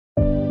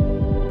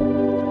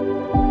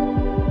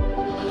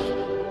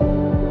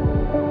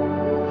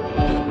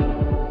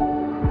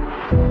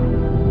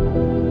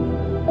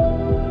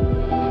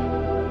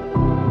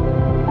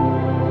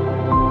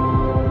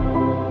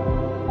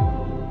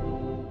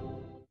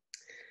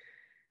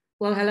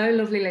Well, hello,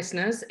 lovely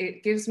listeners.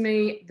 It gives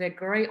me the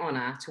great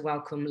honour to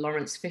welcome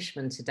Laurence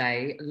Fishman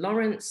today.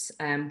 Laurence,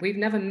 we've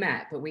never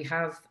met, but we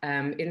have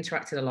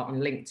interacted a lot on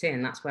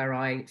LinkedIn. That's where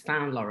I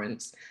found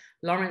Laurence.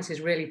 Laurence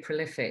is really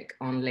prolific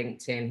on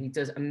LinkedIn. He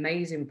does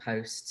amazing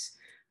posts,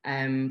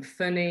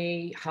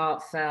 funny,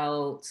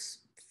 heartfelt,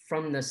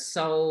 from the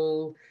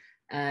soul,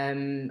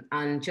 and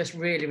just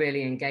really,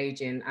 really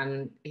engaging.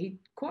 And he,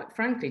 quite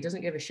frankly,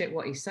 doesn't give a shit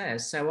what he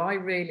says. So I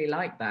really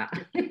like that.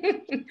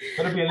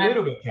 Got to be a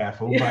little bit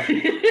careful, but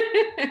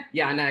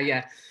yeah, I know,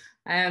 yeah.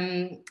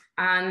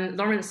 And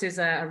Laurence is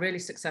a really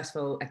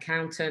successful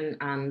accountant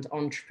and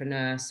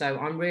entrepreneur. So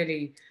I'm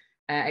really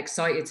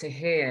excited to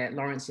hear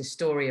Laurence's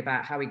story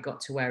about how he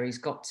got to where he's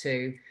got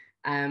to.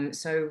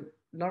 So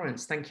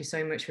Laurence, thank you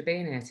so much for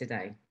being here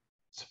today.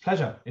 it's a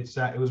pleasure.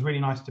 It was really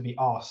nice to be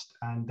asked,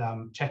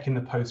 and checking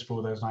the post for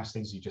all those nice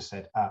things you just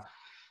said.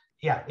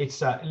 Yeah, it's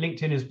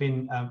LinkedIn has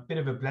been a bit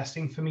of a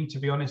blessing for me, to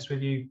be honest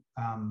with you,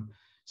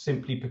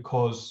 simply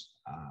because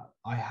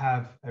I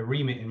have a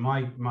remit in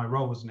my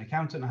role as an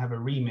accountant. I have a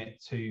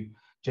remit to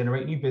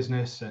generate new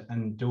business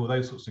and do all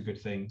those sorts of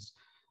good things.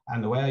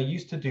 And the way I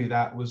used to do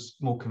that was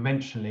more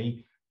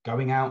conventionally,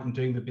 going out and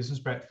doing the business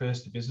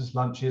breakfast, the business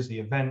lunches, the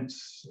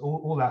events,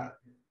 all that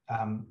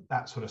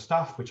that sort of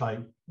stuff, which I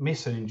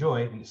miss and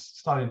enjoy, and it's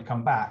starting to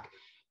come back.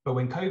 But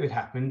when COVID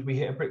happened, we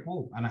hit a brick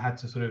wall, and I had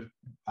to sort of,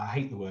 I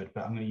hate the word,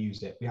 but I'm going to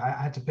use it. I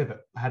had to pivot.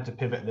 I had to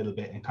pivot a little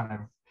bit and kind of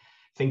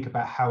think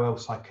about how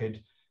else I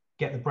could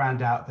get the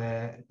brand out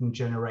there and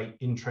generate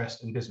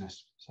interest and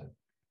business. So,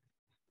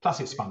 plus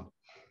it's fun.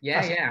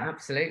 Yeah, yeah,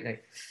 absolutely.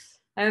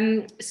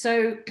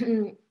 So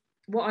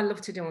what I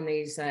love to do on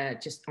these,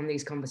 just on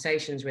these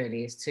conversations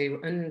really, is to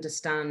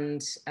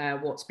understand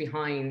what's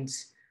behind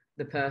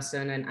the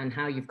person and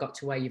how you've got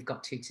to where you've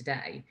got to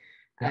today.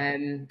 Yeah.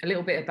 A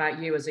little bit about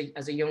you as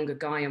a younger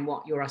guy and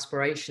what your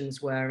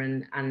aspirations were,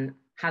 and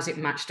has it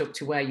matched up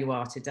to where you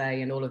are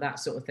today and all of that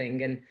sort of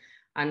thing.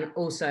 And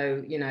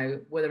also, you know,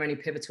 were there any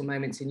pivotal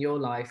moments in your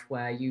life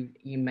where you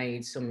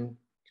made some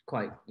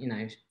quite, you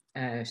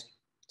know,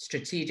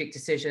 strategic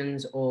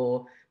decisions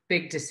or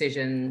big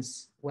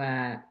decisions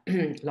where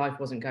life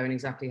wasn't going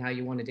exactly how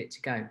you wanted it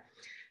to go?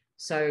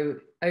 So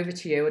over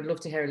to you. I'd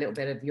love to hear a little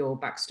bit of your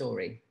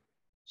backstory.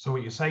 So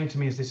what you're saying to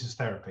me is this is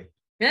therapy.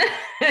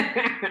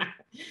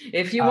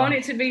 If you want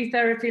it to be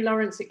therapy,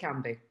 Laurence, it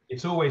can be.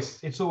 It's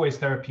always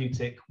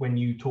therapeutic when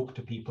you talk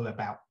to people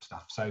about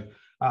stuff. So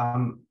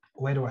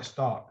where do I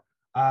start?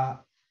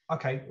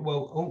 Okay,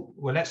 well,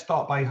 let's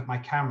start by my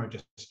camera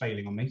just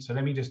failing on me. So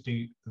let me just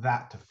do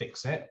that to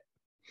fix it.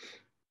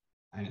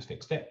 And it's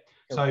fixed it.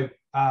 Cool.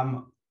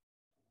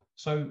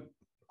 So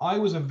I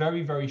was a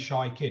very, very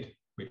shy kid,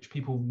 which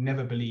people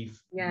never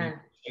believe. Yeah.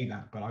 Say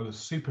that, but I was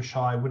super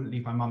shy. I wouldn't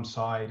leave my mum's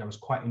side. I was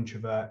quite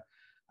introvert,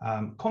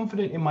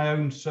 confident in my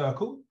own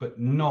circle, but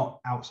not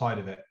outside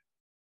of it.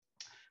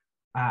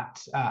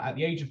 At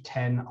the age of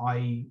 10,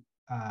 I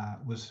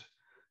was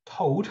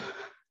told,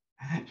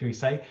 shall we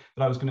say,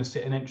 that I was going to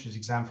sit an entrance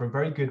exam for a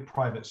very good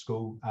private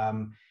school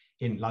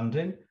in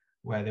London,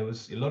 where there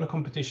was a lot of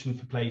competition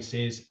for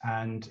places,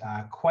 and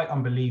quite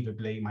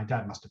unbelievably, my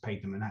dad must have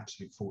paid them an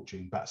absolute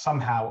fortune, but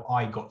somehow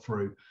I got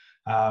through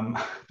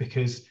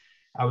because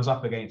I was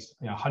up against,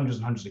 you know, hundreds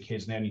and hundreds of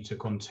kids, and they only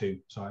took on 2.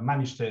 So I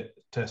managed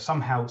to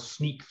somehow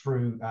sneak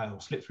through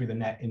or slip through the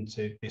net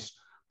into this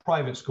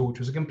private school, which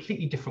was a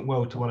completely different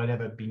world to what I'd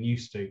ever been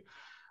used to.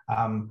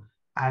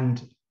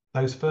 And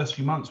those first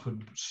few months were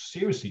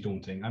seriously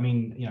daunting. I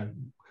mean, you know,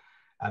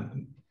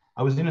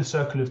 I was in a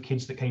circle of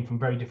kids that came from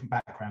very different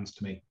backgrounds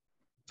to me.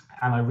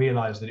 And I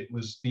realized that it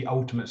was the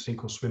ultimate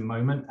sink or swim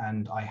moment.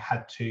 And I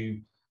had to,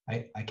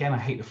 again, I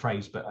hate the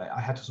phrase, but I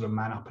had to sort of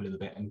man up a little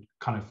bit and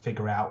kind of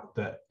figure out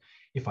that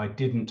if I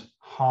didn't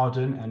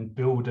harden and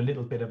build a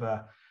little bit of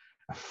a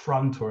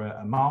front or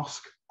a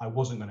mask, I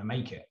wasn't going to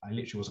make it. I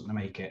literally wasn't going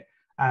to make it.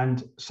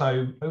 And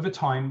so over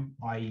time,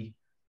 I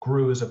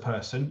grew as a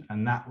person,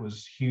 and that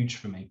was huge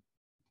for me.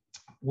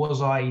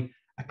 Was I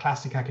a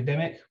classic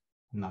academic?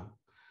 No.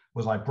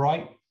 Was I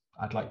bright?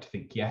 I'd like to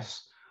think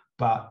yes.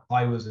 But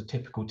I was a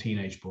typical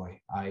teenage boy.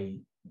 I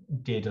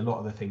did a lot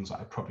of the things that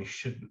I probably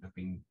shouldn't have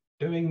been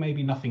doing.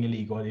 Maybe nothing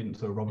illegal. I didn't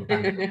sort of rob a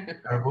bank.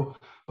 Terrible.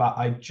 But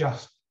I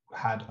just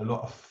had a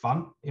lot of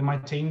fun in my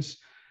teens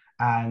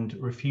and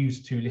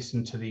refused to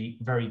listen to the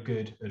very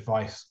good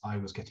advice I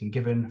was getting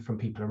given from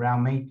people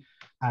around me,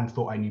 and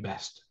thought I knew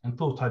best, and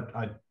thought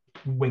I'd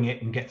wing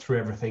it and get through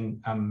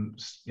everything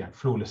you know,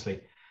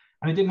 flawlessly.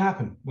 And it didn't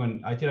happen.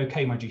 When I did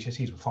okay, my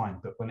GCSEs were fine.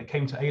 But when it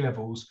came to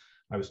A-levels,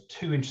 I was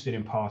too interested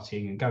in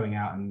partying and going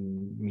out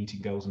and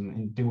meeting girls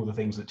and do all the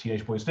things that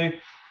teenage boys do.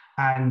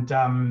 And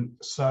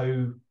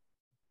so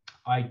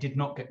I did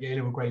not get the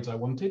A-level grades I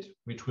wanted,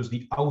 which was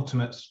the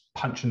ultimate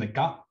punch in the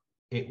gut.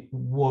 It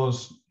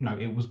was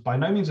by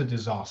no means a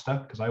disaster,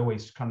 because I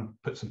always kind of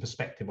put some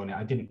perspective on it.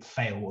 I didn't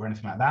fail or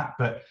anything like that,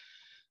 but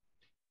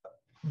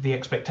the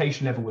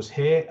expectation level was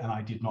here and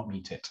I did not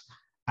meet it.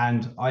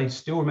 And I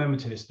still remember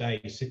to this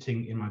day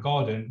sitting in my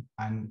garden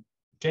and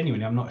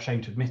genuinely, I'm not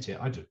ashamed to admit it,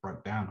 I just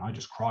broke down. I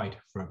just cried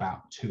for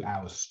about 2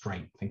 hours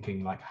straight,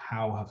 thinking like,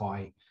 how have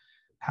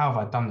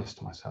I done this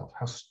to myself?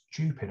 How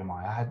stupid am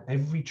I? I had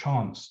every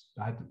chance.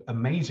 I had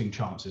amazing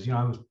chances. You know,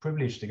 I was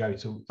privileged to go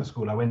to the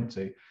school I went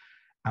to,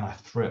 and I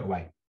threw it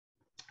away.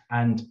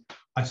 And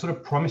I sort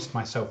of promised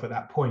myself at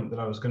that point that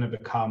I was going to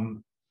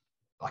become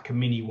like a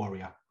mini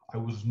warrior. I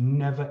was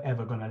never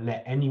ever going to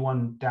let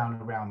anyone down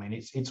around me. And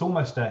it's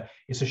almost a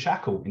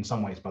shackle in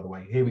some ways. By the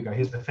way, here we go.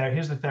 Here's the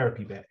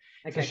therapy bit.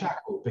 It's a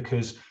shackle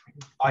because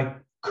I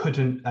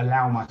couldn't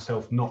allow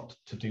myself not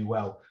to do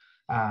well.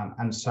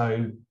 And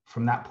so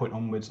from that point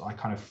onwards, I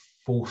kind of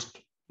forced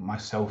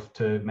myself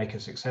to make a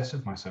success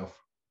of myself,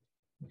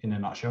 in a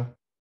nutshell.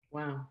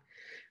 Wow.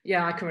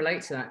 Yeah, I can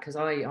relate to that because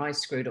I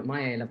screwed up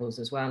my A-levels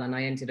as well, and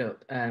I ended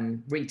up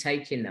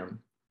retaking them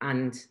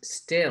and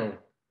still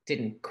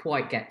didn't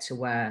quite get to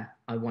where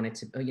I wanted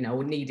to, you know,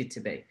 or needed to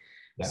be.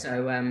 Yeah.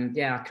 So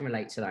yeah, I can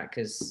relate to that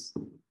because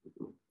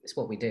it's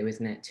what we do,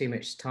 isn't it? Too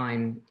much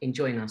time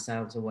enjoying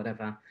ourselves or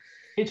whatever.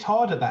 It's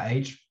hard at that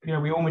age. You know,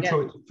 we all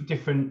mature at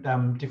different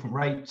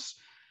rates.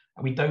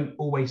 And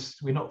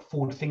we're not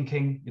forward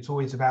thinking. It's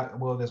always about,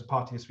 well, there's a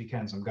party this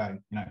weekend, so I'm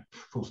going, you know,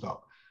 full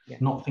stop. Yeah.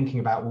 Not thinking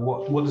about,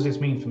 well, what does this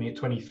mean for me at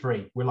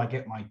 23? Will I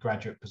get my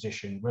graduate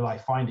position? Will I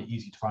find it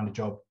easy to find a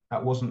job?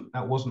 That wasn't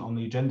on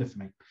the agenda for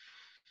me.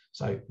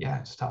 So yeah,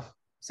 it's tough.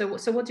 So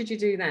what did you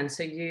do then?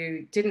 So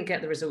you didn't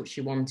get the results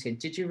you wanted.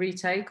 Did you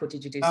retake or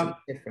did you do something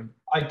different?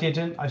 I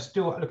didn't. I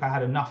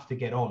had enough to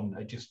get on.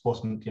 It just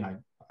wasn't, you know,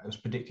 I was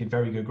predicted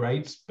very good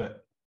grades,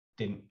 but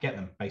didn't get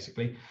them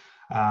basically.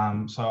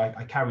 So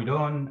I carried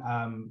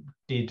on,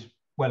 did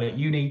well at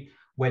uni,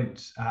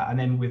 went, and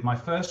then with my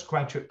first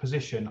graduate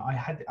position, I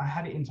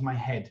had it into my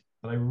head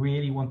that I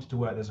really wanted to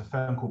work. There's a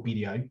firm called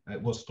BDO.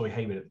 It was Stoy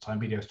Hayward at the time.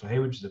 BDO Stoy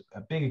Hayward, which is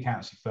a big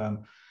accountancy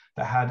firm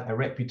that had a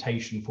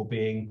reputation for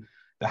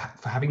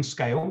having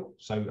scale.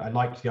 So I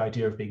liked the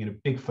idea of being in a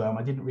big firm.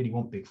 I didn't really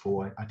want Big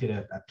Four. I did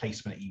a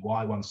placement at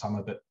EY one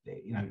summer, but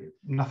you know,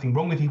 nothing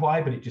wrong with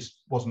EY, but it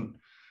just wasn't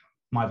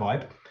my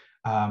vibe.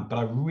 But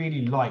I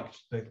really liked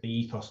the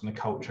ethos and the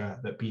culture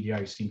that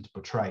BDO seemed to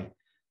portray.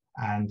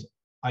 And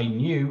I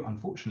knew,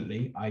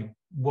 unfortunately, I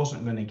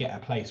wasn't going to get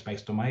a place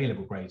based on my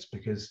A-level grades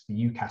because the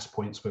UCAS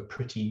points were a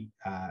pretty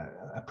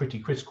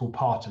critical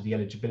part of the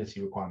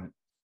eligibility requirement.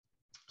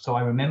 So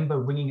I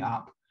remember ringing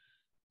up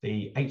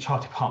the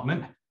HR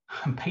department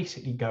and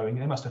basically going,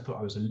 they must have thought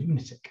I was a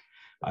lunatic.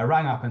 I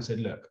rang up and said,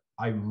 look,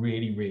 I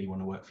really, really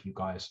want to work for you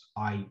guys.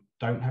 I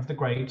don't have the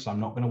grades. I'm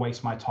not going to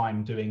waste my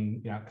time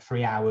doing, you know,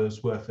 3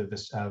 hours worth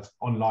of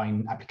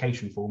online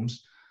application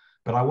forms,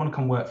 but I want to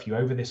come work for you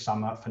over this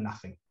summer for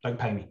nothing. Don't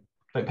pay me.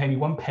 Don't pay me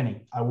one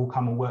penny. I will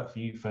come and work for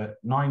you for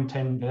 9,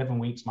 10, 11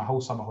 weeks, my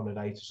whole summer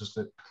holiday. It's just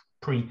a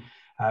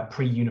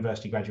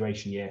pre-university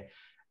graduation year.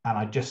 And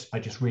I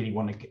just really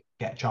want to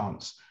get a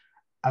chance.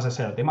 As I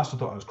said, they must have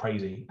thought I was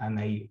crazy, and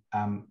they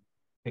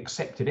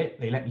accepted it.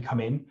 They let me come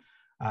in.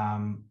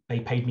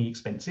 They paid me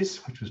expenses,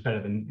 which was better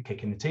than a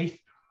kick in the teeth.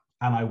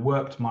 And I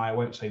worked I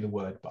won't say the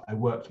word, but I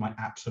worked my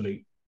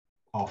absolute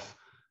off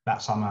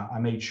that summer. I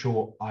made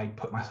sure I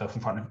put myself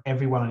in front of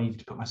everyone I needed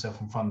to put myself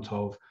in front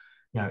of.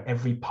 You know,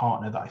 every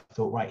partner that I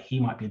thought, right,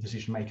 he might be a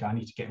decision maker. I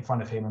need to get in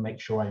front of him and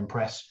make sure I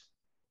impress.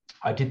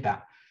 I did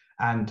that.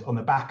 And on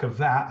the back of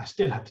that, I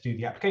still had to do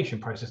the application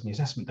process and the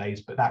assessment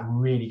days, but that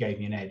really gave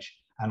me an edge.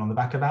 And on the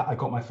back of that, I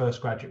got my first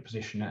graduate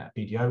position at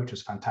BDO, which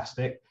was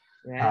fantastic.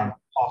 Yeah.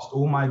 Passed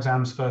all my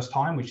exams first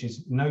time, which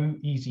is no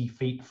easy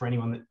feat for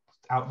anyone that's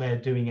out there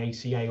doing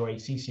ACA or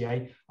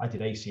ACCA. I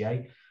did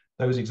ACA.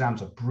 Those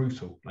exams are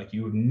brutal. Like,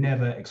 you have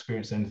never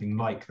experienced anything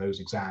like those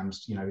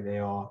exams. You know, they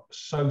are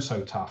so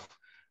tough,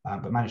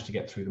 but managed to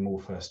get through them all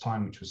first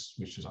time, which was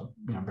you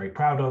know, I'm very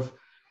proud of.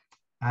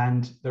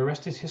 And the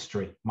rest is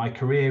history. My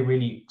career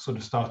really sort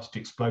of started to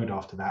explode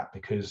after that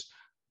because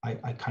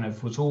I kind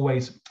of was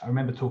always, I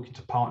remember talking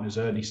to partners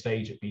early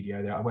stage at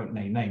BDO there. I won't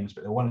name names,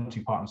 but there were 1 or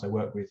 2 partners I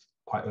worked with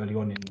quite early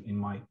on in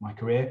my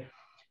career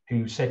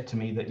who said to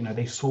me that, you know,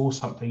 they saw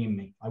something in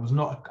me. I was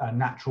not a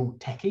natural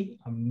techie.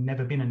 I've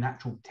never been a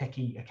natural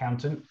techie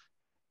accountant.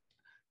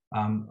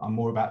 I'm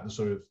more about the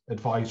sort of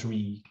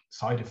advisory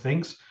side of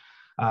things.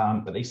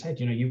 But they said,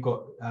 you know,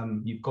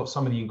 you've got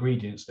some of the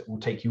ingredients that will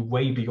take you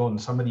way beyond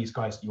some of these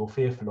guys that you're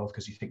fearful of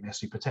because you think they're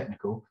super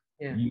technical.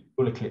 Yeah.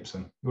 You'll eclipse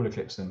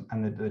them.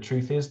 And the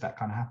truth is that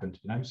kind of happened,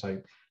 you know,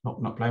 so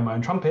not blowing my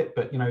own trumpet,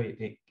 but, you know,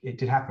 it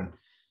did happen.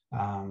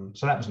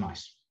 So that was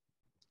nice.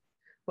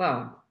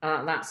 Well,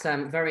 that's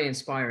very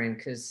inspiring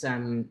because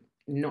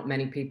not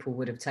many people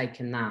would have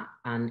taken that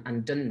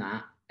and done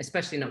that,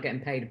 especially not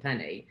getting paid a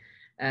penny.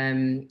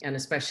 And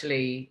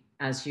especially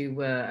as you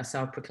were a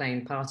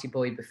self-proclaimed party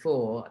boy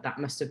before, that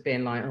must have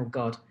been like, oh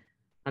God,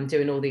 I'm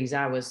doing all these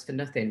hours for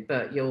nothing.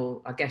 But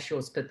I guess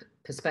your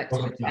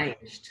perspective had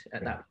changed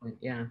at that point.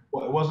 Yeah.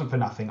 Well, it wasn't for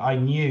nothing. I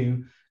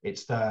knew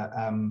it's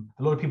a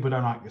lot of people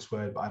don't like this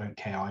word, but I don't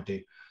care. I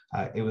do.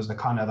 It was the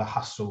kind of the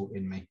hustle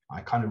in me. I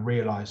kind of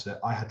realized that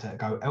I had to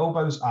go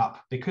elbows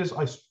up because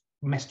I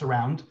messed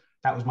around.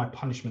 That was my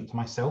punishment to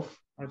myself.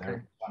 Okay.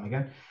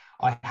 Again,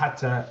 I had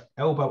to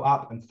elbow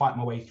up and fight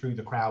my way through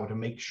the crowd and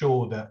make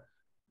sure that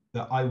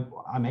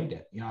I made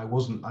it. I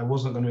wasn't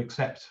going to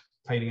accept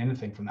failing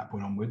anything from that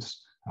point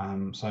onwards.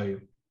 So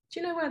do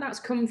you know where that's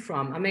come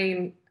from? I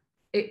mean,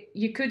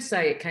 you could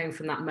say it came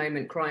from that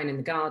moment crying in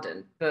the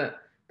garden, but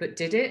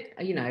did it?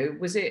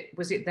 Was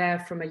it there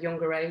from a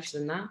younger age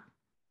than that?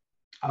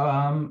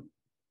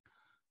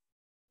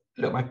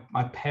 Look,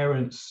 my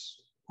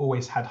parents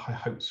always had high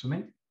hopes for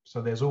me.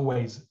 So there's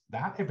always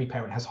that. Every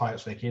parent has high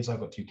hopes for their kids. I've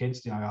got 2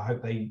 kids. I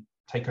hope they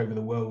take over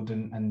the world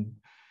and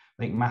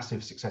make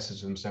massive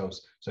successes for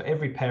themselves. So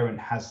every parent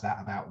has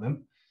that about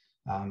them.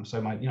 So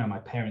my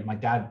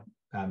dad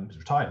is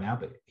retired now,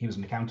 but he was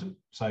an accountant.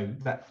 So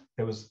that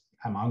there was,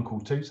 and my uncle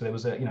too. So there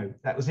was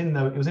that was in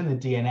the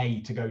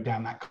DNA to go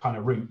down that kind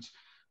of route,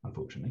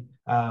 unfortunately.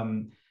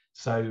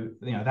 So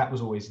that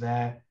was always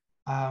there.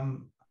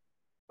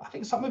 I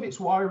think some of it's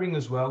wiring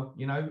as well.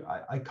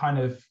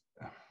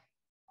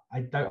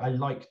 I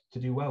like to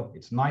do well.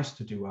 It's nice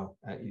to do well.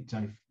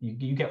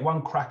 You get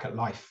one crack at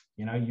life.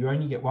 You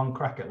only get one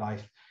crack at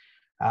life.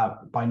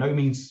 By no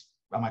means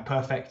am I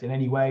perfect in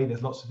any way.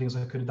 There's lots of things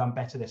I could have done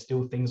better. There's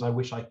still things I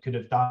wish I could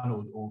have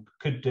done or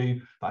could do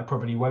that I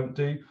probably won't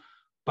do.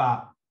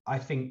 But I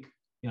think,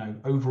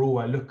 overall,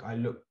 I look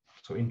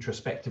sort of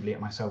introspectively at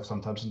myself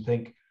sometimes and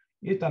think,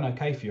 you've done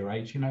okay for your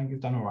age.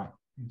 You've done all right.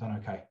 You've done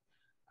okay.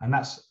 And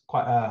that's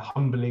quite a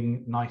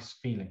humbling, nice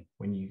feeling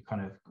when you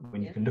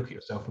you can look at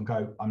yourself and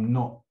go, I'm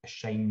not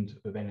ashamed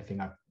of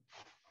anything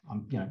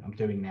I'm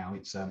doing now.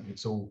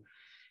 It's all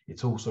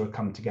sort of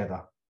come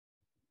together.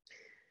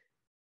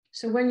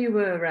 So when you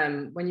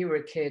were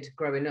a kid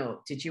growing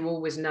up, did you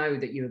always know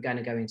that you were going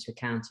to go into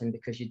accounting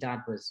because your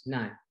dad was?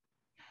 No.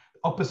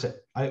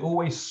 Opposite. I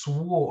always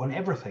swore on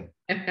everything.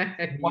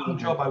 One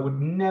job I would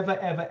never,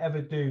 ever,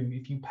 ever do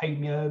if you paid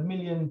me £1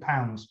 million.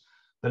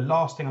 The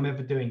last thing I'm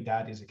ever doing,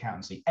 Dad, is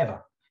accountancy,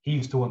 ever. He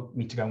used to want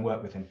me to go and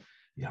work with him.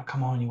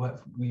 Come on, you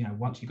work,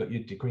 once you got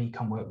your degree,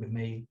 come work with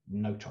me.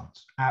 No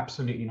chance.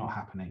 Absolutely not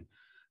happening.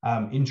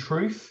 In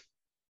truth,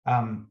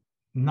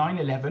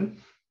 9/11,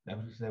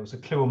 there was a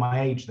clue on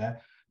my age there.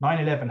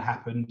 9/11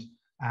 happened,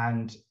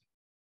 and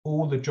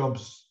all the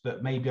jobs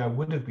that maybe I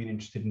would have been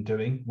interested in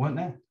doing weren't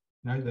there.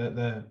 A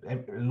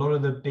lot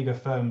of the bigger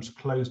firms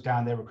closed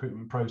down their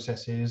recruitment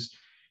processes.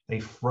 They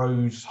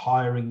froze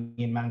hiring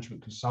in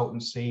management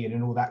consultancy and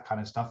in all that kind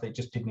of stuff. It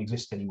just didn't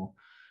exist anymore.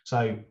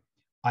 So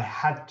I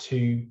had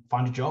to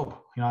find a job.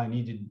 I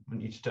needed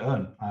to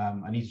earn.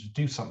 I needed to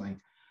do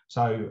something.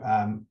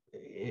 So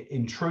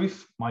in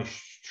truth, my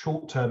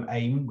short-term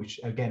aim, which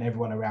again,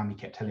 everyone around me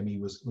kept telling me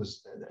was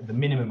the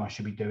minimum I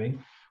should be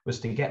doing, was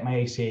to get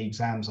my ACA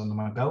exams under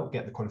my belt,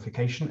 get the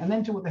qualification, and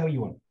then do what the hell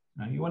you want.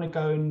 You want to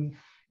go and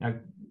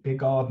be a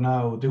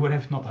gardener or do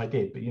whatever, not that I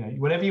did, but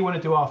whatever you want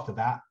to do after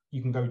that,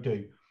 you can go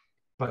do.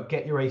 But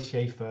get your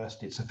ACA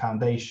first. It's a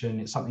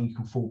foundation. It's something you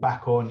can fall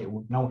back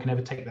on. No one can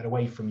ever take that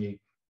away from you.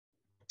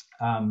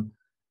 And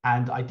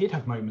I did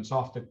have moments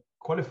after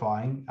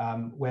qualifying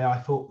where I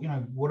thought,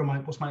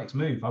 what's my next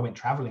move? I went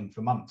traveling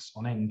for months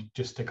on end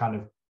just to kind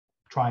of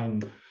try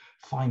and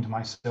find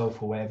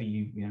myself, or whatever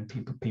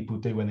people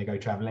do when they go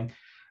traveling.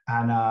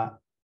 And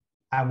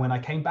when I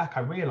came back,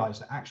 I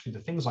realized that actually the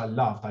things I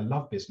love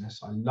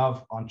business. I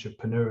love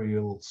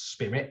entrepreneurial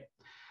spirit.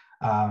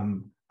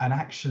 And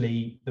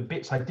actually, the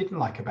bits I didn't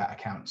like about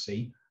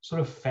accountancy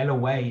sort of fell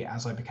away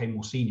as I became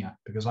more senior,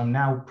 because I'm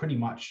now pretty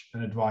much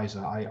an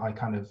advisor.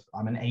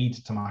 I'm an aide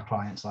to my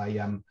clients. I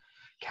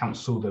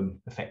counsel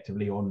them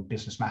effectively on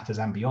business matters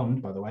and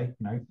beyond. By the way,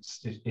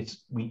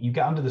 you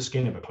get under the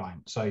skin of a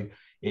client, so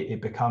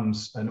it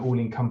becomes an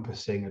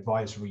all-encompassing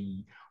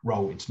advisory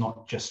role. It's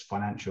not just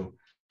financial,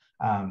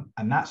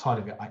 and that side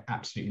of it I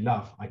absolutely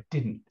love. I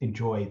didn't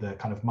enjoy the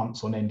kind of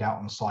months on end out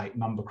on site,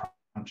 number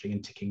crunching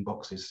and ticking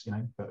boxes,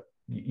 but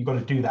you've got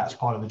to do that as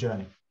part of the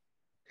journey.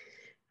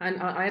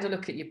 And I had a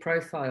look at your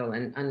profile,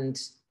 and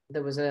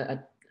there was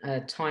a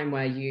time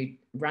where you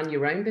ran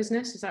your own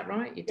business. Is that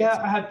right? You did.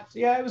 Yeah, I had.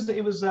 Yeah, it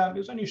was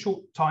only a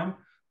short time,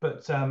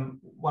 but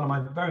one of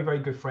my very, very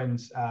good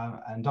friends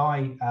and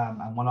I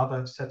and one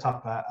other set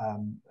up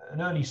an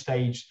early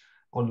stage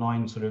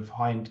online sort of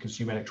high-end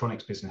consumer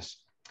electronics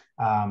business.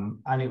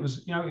 And it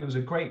was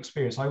a great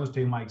experience. I was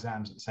doing my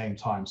exams at the same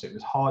time, so it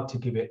was hard to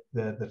give it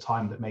the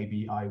time that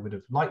maybe I would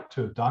have liked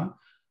to have done,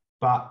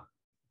 but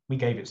we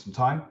gave it some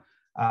time,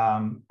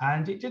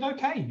 and it did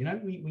okay.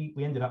 We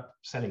ended up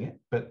selling it,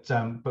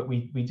 but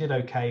we did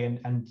okay.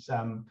 And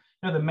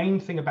the main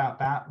thing about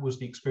that was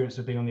the experience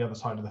of being on the other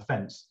side of the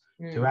fence,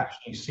 to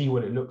actually see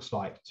what it looks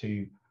like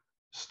to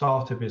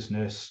start a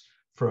business,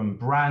 from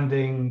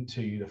branding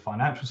to the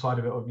financial side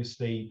of it,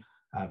 obviously,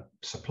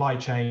 supply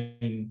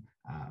chain,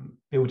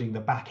 building the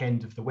back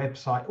end of the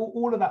website.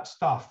 All of that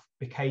stuff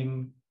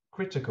became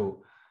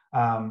critical,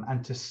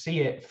 and to see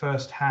it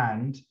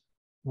firsthand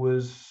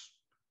was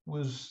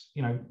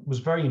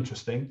very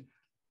interesting.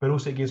 But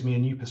also it gives me a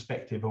new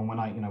perspective on when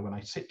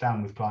I sit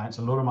down with clients.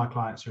 A lot of my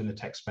clients are in the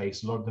tech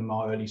space. A lot of them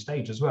are early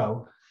stage as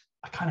well.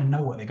 I kind of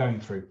know what they're going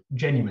through,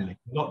 genuinely.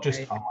 Not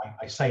just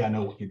I say I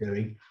know what you're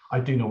doing. I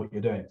do know what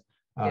you're doing.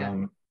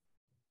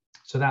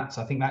 So that's,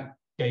 I think that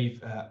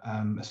gave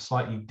a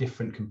slightly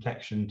different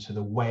complexion to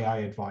the way I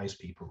advise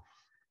people.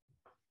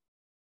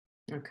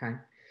 Okay.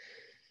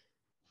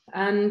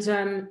 And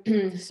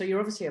so you're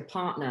obviously a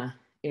partner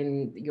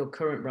in your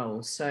current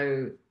role.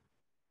 So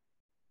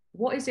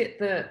what is it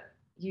that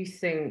you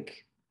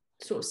think,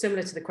 sort of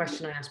similar to the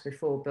question I asked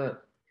before,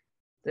 but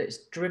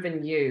that's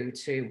driven you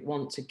to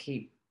want to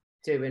keep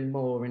doing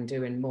more and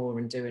doing more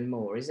and doing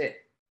more? Is it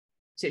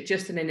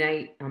just an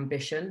innate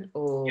ambition,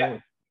 or?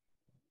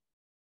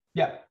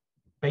 Yeah.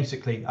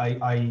 Basically,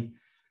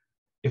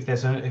 if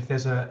there's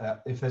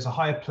a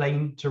higher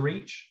plane to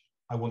reach,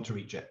 I want to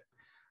reach it.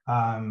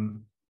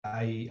 I'm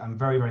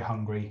very, very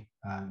hungry,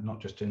 not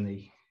just in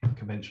the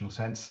conventional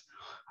sense.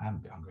 I am a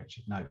bit hungry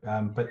actually, no,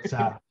 but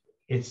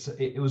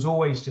it was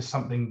always just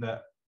something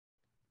that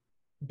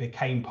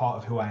became part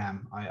of who I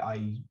am.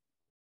 I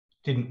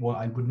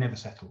would never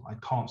settle. I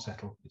can't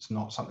settle. It's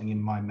not something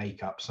in my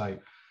makeup. So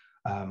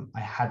I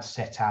had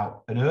set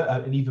out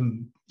an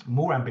even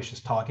more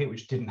ambitious target,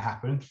 which didn't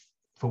happen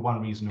for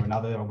one reason or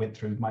another. I went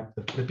through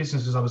the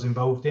businesses I was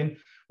involved in,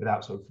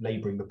 without sort of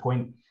labouring the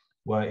point,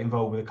 were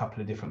involved with a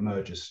couple of different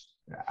mergers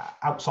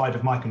outside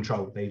of my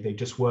control. They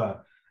just were.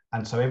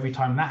 And so every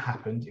time that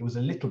happened, it was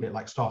a little bit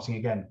like starting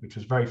again, which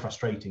was very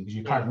frustrating, because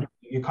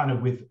you're kind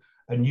of with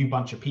a new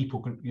bunch of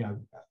people,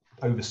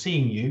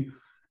 overseeing you,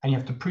 and you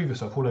have to prove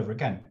yourself all over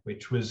again,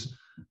 which was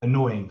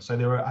annoying. So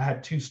I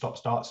had 2 stop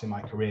starts in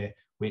my career,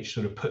 which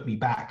sort of put me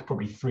back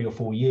probably 3 or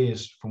 4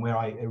 years from where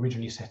I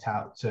originally set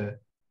out to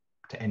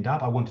end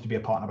up. I wanted to be a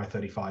partner by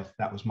 35.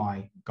 That was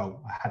my goal.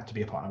 I had to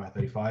be a partner by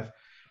 35,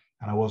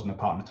 and I wasn't a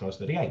partner until I was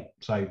 38.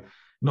 So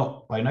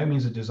not by no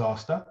means a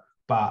disaster,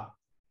 but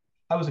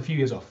I was a few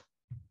years off.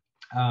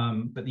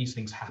 But these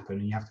things happen,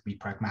 and you have to be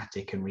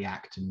pragmatic and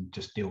react and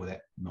just deal with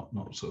it, not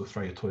sort of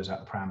throw your toys out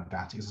the pram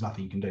about it, because there's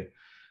nothing you can do.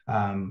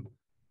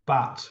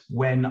 But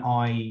when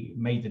I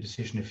made the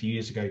decision a few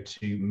years ago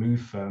to move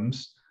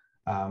firms,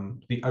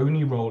 the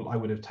only role I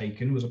would have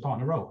taken was a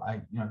partner role.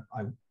 I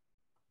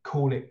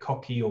call it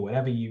cocky or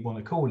whatever you want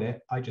to call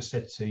it. I just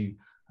said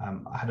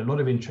I had a lot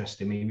of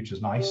interest in me, which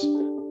was nice,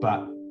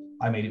 but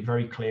I made it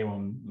very clear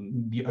on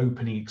the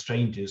opening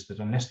exchanges that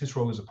unless this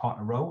role is a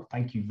partner role,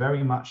 thank you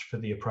very much for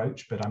the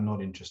approach, but I'm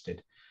not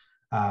interested.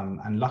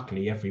 And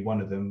luckily, every one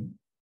of them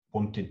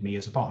wanted me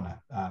as a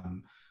partner.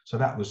 So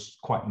that was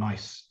quite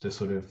nice to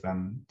sort of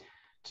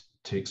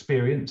to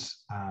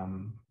experience.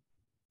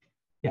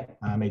 Yeah,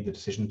 I made the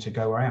decision to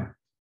go where I am.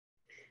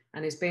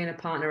 And is being a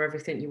partner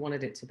everything you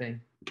wanted it to be?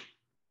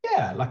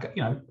 Yeah,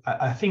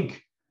 I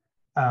think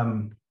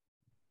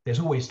there's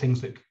always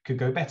things that could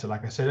go better.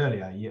 Like I said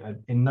earlier,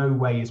 in no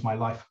way is my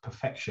life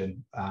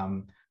perfection,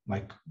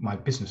 my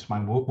business, my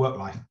work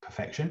life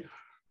perfection,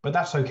 but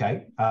that's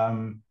okay.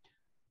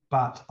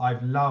 But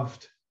I've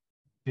loved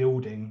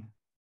building.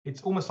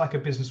 It's almost like a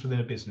business within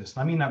a business.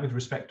 And I mean that with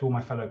respect to all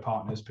my fellow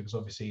partners, because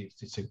obviously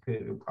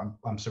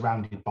I'm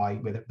surrounded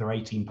there are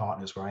 18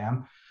 partners where I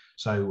am.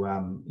 So,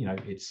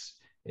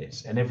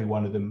 it's and every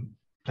one of them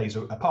plays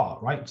a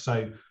part, right?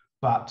 So,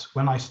 but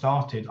when I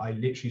started, I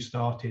literally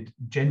started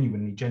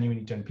genuinely.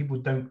 People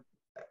don't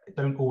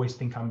always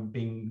think I'm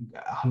being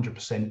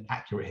 100%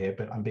 accurate here,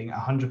 but I'm being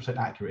 100%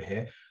 accurate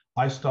here.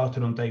 I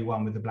started on day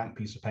one with a blank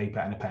piece of paper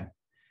and a pen.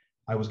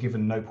 I was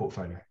given no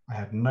portfolio. I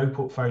had no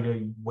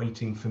portfolio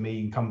waiting for me,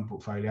 income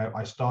portfolio.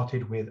 I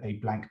started with a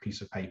blank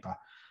piece of paper.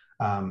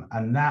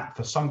 And that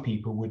for some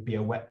people would be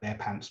a wet their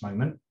pants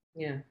moment.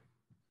 Yeah.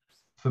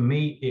 For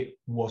me, it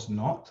was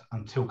not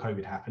until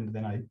COVID happened.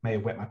 Then I may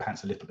have wet my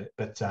pants a little bit,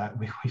 but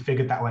we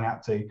figured that one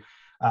out too.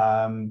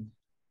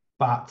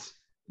 But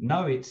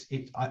no,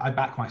 I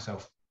back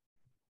myself.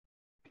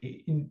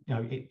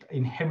 It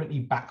inherently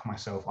back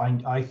myself.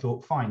 I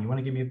thought, fine, you want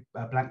to give me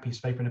a blank piece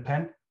of paper and a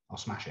pen? I'll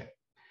smash it.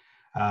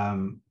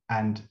 And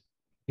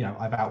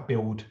I've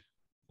outbilled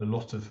a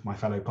lot of my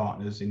fellow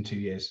partners in 2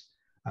 years.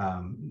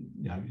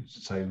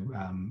 So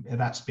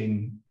that's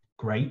been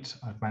great.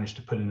 I've managed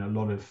to put in a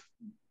lot of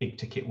big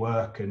ticket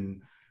work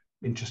and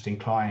interesting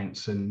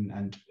clients,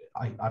 and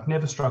I've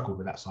never struggled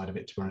with that side of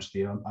it, to be honest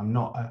with you. I'm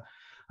not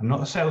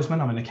a salesman.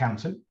 I'm an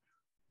accountant,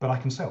 but I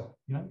can sell.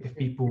 If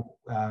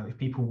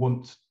people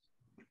want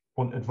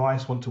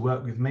advice, want to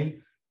work with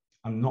me,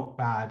 I'm not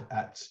bad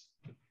at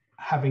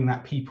having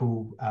that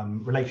people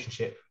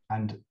relationship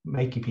and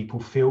making people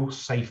feel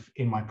safe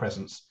in my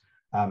presence,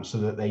 so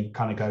that they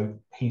kind of go,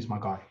 he's my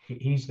guy.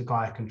 He's the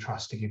guy I can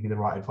trust to give me the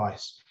right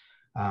advice.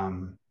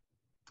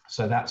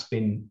 So that's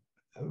been,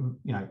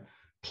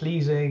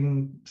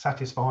 pleasing,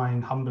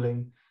 satisfying,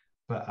 humbling.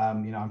 But,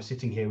 I'm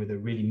sitting here with a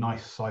really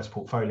nice size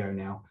portfolio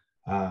now.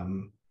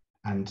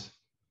 And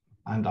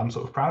I'm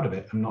sort of proud of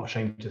it. I'm not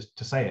ashamed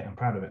to say it. I'm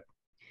proud of it.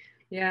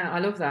 Yeah, I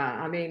love that.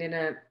 I mean,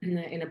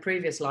 in a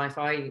previous life,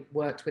 I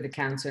worked with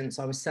accountants.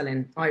 I was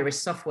selling Irish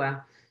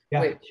software,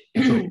 which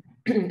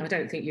I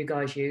don't think you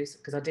guys use,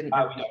 because I didn't.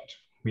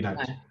 We don't.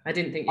 No, I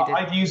didn't think you did.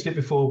 I've used it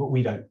before, but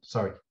we don't.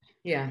 Sorry.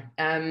 Yeah.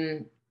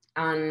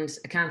 And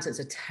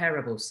accountants are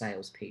terrible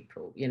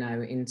salespeople,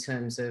 in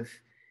terms of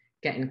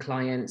getting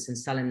clients and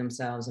selling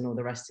themselves and all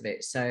the rest of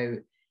it. So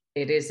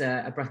it is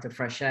a breath of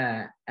fresh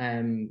air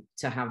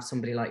to have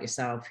somebody like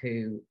yourself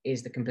who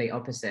is the complete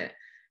opposite.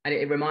 And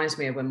it reminds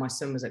me of when my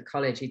son was at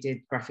college. He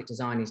did graphic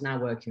design. He's now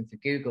working for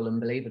Google,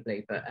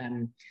 unbelievably. But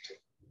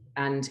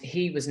and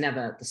he was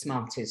never the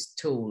smartest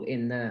tool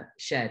in the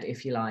shed,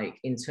 if you like,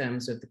 in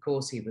terms of the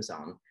course he was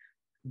on.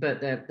 But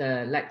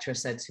the lecturer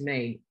said to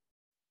me,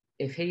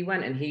 if he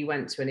went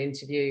to an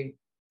interview,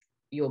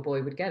 your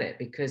boy would get it,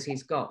 because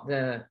he's got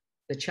the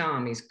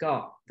charm, he's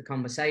got the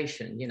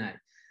conversation, you know.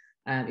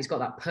 He's got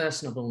that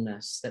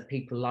personableness that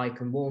people like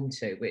and warm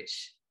to,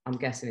 which I'm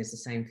guessing is the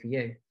same for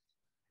you.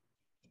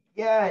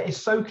 Yeah, it's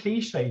so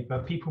cliche,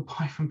 but people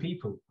buy from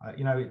people.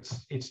 You know,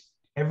 it's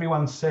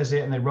everyone says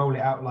it and they roll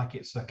it out like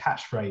it's a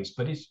catchphrase,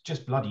 but it's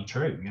just bloody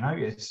true. You know,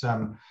 it's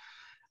and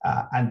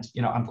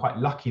you know, I'm quite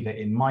lucky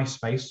that in my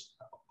space,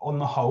 on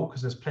the whole,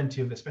 because there's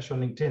plenty of,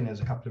 especially on LinkedIn,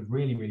 there's a couple of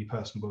really, really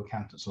personable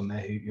accountants on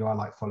there who I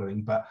like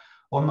following. But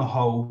on the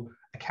whole,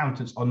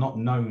 accountants are not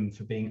known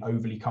for being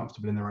overly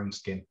comfortable in their own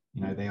skin.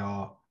 You know, they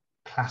are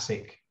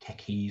classic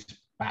techies,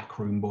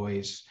 backroom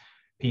boys,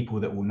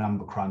 people that will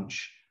number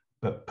crunch,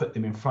 but put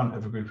them in front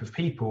of a group of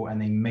people and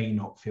they may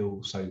not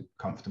feel so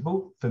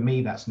comfortable. For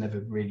me, that's never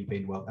really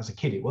been, well, as a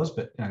kid it was,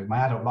 but you know, my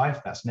adult life,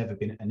 that's never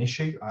been an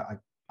issue.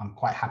 I'm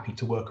quite happy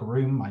to work a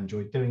room. I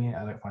enjoy doing it.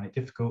 I don't find it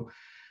difficult.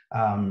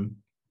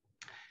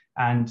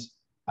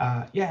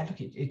 Yeah, look,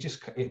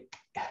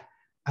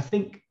 I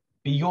think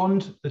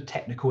beyond the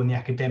technical and the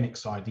academic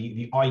side,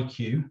 the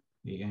IQ,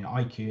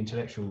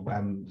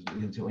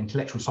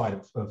 intellectual side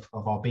of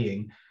our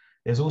being,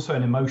 there's also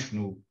an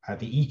emotional,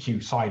 the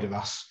EQ side of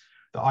us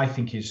that I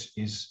think is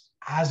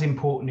as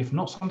important, if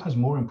not sometimes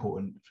more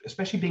important,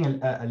 especially being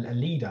a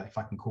leader, if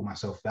I can call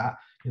myself that.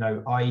 You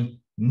know, I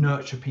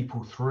nurture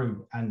people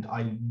through, and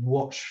I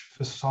watch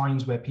for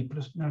signs where people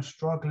are, you know,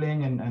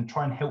 struggling, and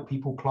try and help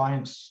people,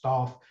 clients,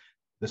 staff,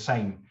 the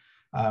same.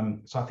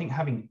 So I think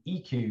having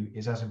EQ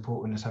is as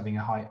important as having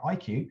a high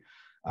IQ.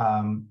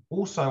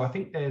 Also, I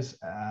think there's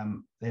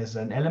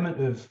an element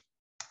of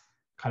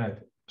kind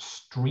of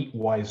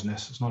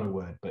streetwiseness. It's not a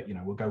word, but you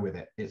know, we'll go with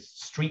it.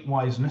 It's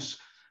streetwiseness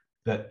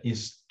that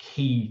is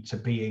key to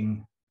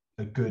being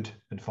a good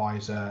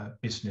advisor,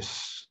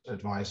 business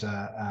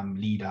advisor,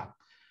 leader.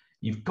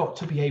 You've got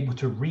to be able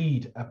to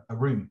read a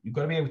room. You've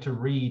got to be able to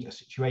read a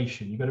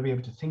situation. You've got to be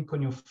able to think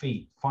on your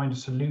feet, find a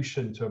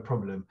solution to a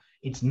problem.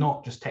 It's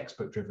not just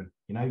textbook driven.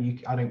 You know,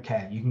 I don't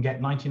care. You can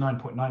get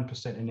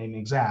 99.9% in an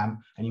exam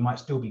and you might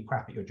still be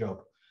crap at your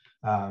job.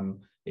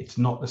 It's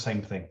not the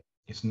same thing.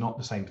 It's not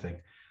the same thing.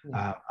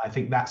 I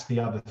think that's the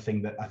other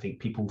thing that I think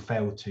people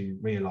fail to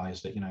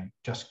realize, that, you know,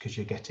 just because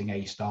you're getting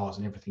A stars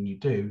in everything you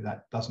do,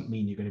 that doesn't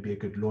mean you're going to be a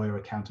good lawyer,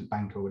 accountant,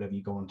 banker, or whatever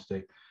you go on to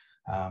do.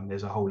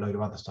 There's a whole load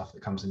of other stuff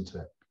that comes into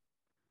it.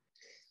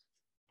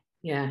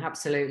 Yeah,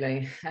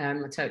 absolutely. I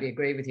totally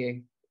agree with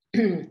you.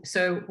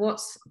 So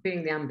what's,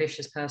 being the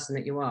ambitious person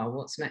that you are,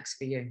 what's next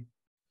for you?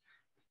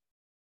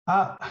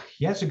 Yeah,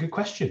 it's a good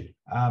question.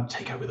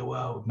 Take over the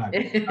world. No,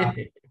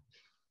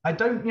 I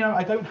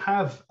don't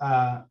have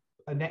a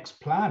next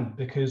plan,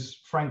 because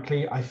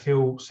frankly, I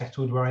feel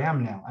settled where I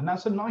am now. And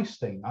that's a nice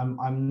thing.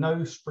 I'm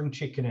no spring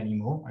chicken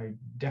anymore. I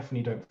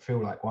definitely don't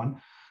feel like one.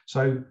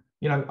 So,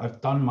 you know, I've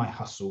done my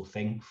hustle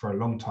thing for a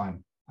long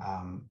time,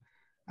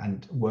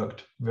 and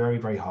worked very,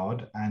 very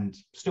hard, and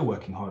still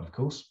working hard, of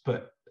course.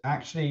 But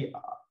actually,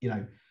 you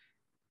know,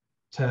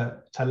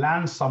 to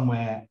land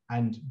somewhere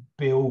and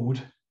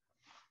build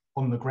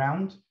on the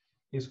ground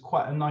is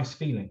quite a nice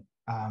feeling.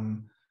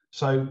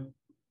 So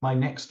my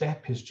next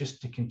step is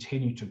just to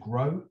continue to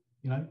grow,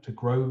 you know, to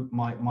grow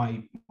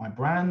my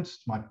brand,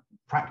 my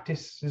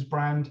practice's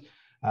brand,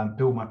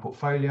 build my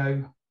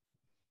portfolio,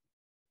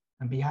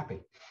 and be happy.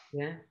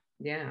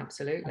 Yeah,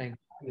 absolutely.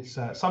 It's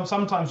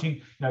sometimes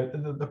you know,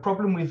 the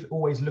problem with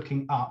always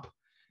looking up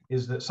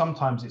is that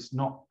sometimes it's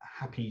not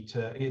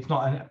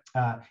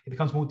it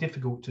becomes more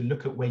difficult to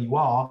look at where you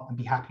are and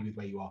be happy with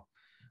where you are.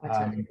 I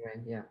totally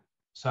agree. Yeah.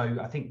 So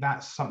I think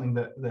that's something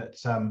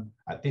that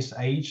at this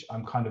age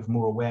I'm kind of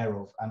more aware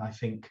of. And I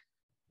think,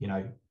 you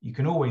know, you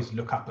can always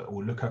look up at,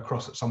 or look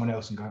across at someone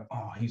else and go,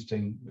 oh, he's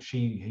doing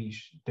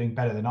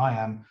better than I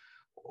am.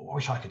 I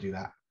wish I could do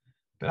that.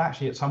 But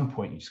actually, at some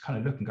point, you just kind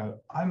of look and go,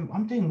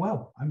 I'm doing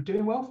well. I'm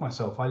doing well for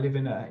myself. I live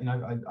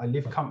I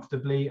live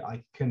comfortably.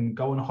 I can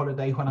go on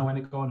holiday when I want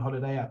to go on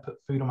holiday. I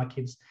put food on my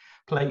kids'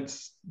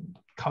 plates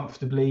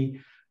comfortably.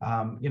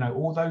 You know,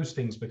 all those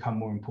things become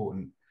more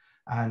important.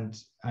 And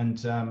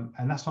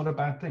that's not a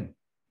bad thing.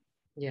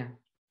 Yeah,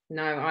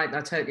 no, I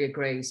totally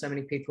agree. So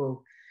many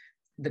people,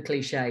 the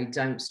cliche,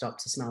 don't stop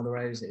to smell the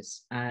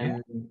roses,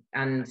 and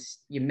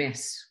you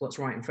miss what's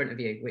right in front of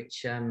you,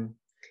 which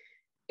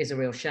is a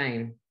real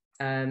shame.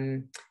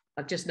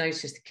 I've just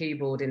noticed the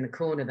keyboard in the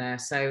corner there.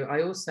 So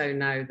I also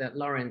know that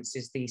Laurence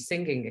is the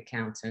singing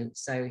accountant.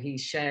 So he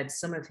shared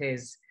some of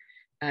his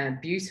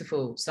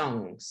beautiful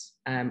songs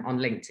on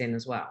LinkedIn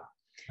as well.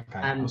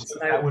 Okay, so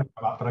that wouldn't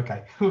come up, but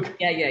okay.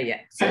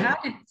 Yeah. So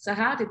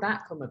how did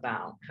that come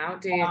about? How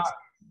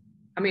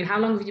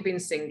long have you been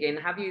singing?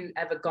 Have you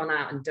ever gone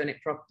out and done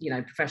it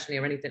professionally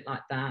or anything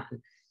like that?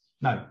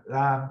 No,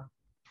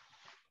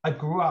 I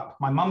grew up,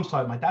 my mum's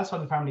side, my dad's side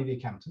of the family, the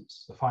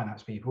accountants, the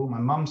finance people. My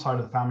mum's side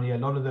of the family, a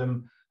lot of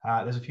them,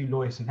 there's a few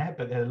lawyers in there,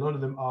 but a lot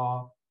of them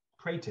are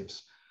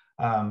creatives.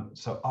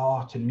 So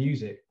art and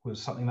music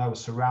was something I was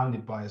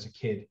surrounded by as a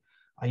kid.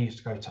 I used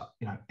to go to,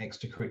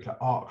 extracurricular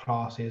art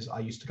classes. I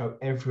used to go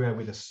everywhere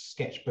with a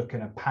sketchbook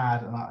and a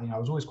pad, and I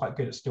was always quite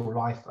good at still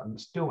life. And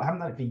I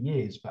haven't done it for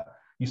years, but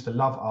used to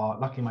love art.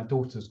 Luckily, my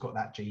daughter's got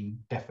that gene.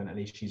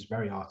 Definitely, she's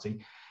very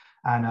arty,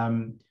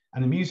 and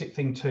the music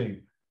thing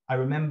too. I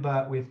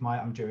remember with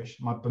I'm Jewish,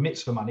 my bar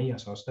mitzvah money,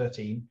 so I was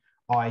 13.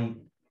 I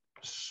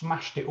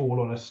smashed it all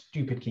on a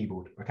stupid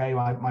keyboard. Okay,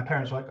 my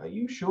parents were like, "Are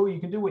you sure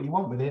you can do what you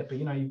want with it? But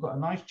you've got a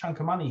nice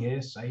chunk of money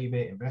here. Save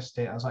it, invest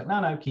it." I was like,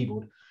 "No,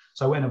 keyboard."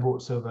 So I went and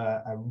bought sort of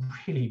a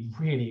really,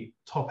 really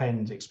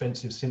top-end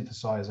expensive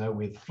synthesizer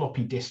with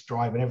floppy disk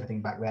drive and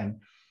everything back then.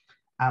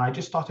 And I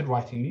just started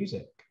writing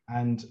music.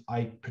 And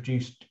I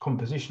produced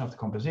composition after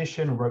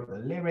composition, wrote the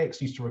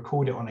lyrics, used to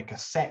record it on a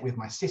cassette with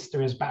my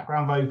sister as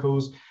background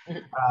vocals.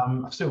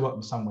 I've still got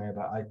them somewhere,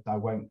 but I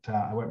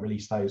won't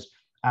release those.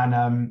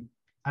 And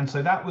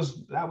so that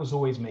was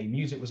always me.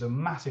 Music was a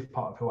massive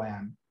part of who I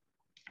am.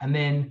 And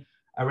then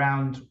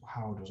around,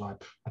 how old was I?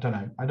 I don't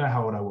know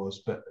how old I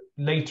was, but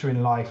later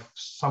in life,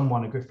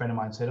 a good friend of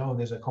mine said, "Oh,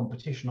 there's a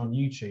competition on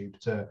YouTube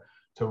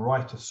to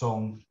write a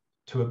song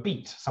to a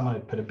beat." Someone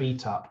had put a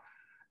beat up,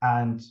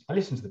 and I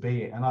listened to the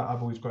beat, and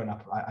I've always grown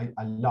up,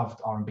 I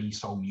loved R&B,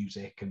 soul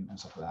music and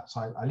stuff like that.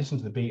 So I listened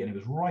to the beat, and it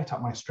was right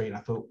up my street, and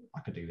I thought, I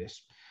could do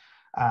this.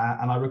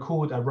 And I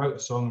wrote a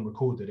song and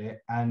recorded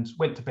it, and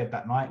went to bed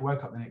that night,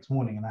 woke up the next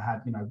morning, and I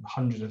had,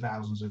 hundreds of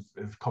thousands of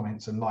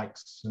comments and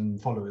likes and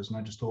followers. And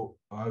I just thought,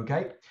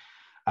 okay.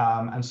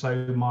 And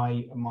so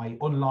my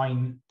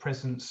online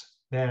presence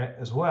there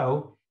as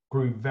well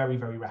grew very,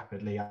 very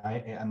rapidly.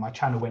 And my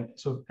channel went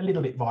sort of a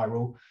little bit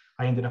viral.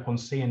 I ended up on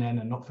CNN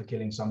and Not for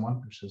Killing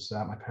Someone, which was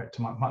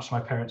much to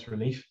my parents'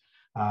 relief.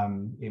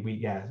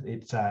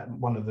 It's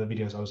one of the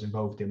videos I was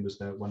involved in was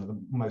one of the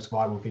most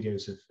viral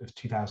videos of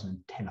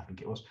 2010, I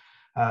think it was.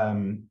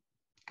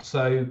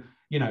 So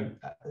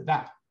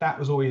that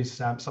was always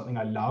something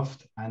I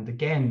loved. And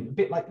again, a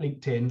bit like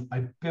LinkedIn,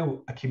 I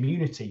built a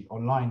community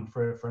online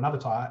for another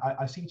time.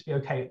 I seem to be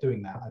okay at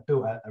doing that. I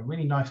built a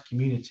really nice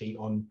community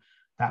on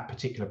that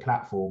particular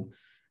platform.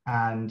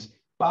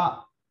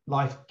 But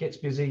life gets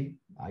busy.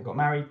 I got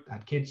married,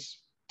 had kids,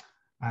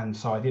 and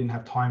so I didn't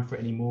have time for it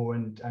anymore.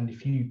 And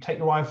if you take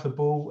your eye off the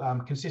ball,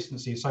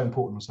 consistency is so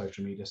important on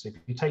social media. So if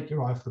you take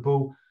your eye off the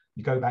ball,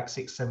 you go back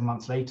 6-7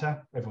 months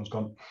later, everyone's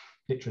gone.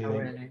 Literally. Oh,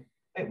 really?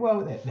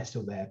 Well, they're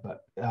still there,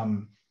 but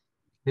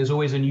there's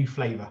always a new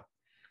flavor,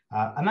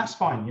 and that's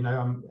fine.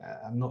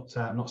 I'm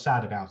not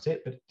sad about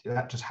it, but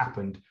that just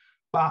happened.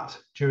 But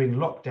during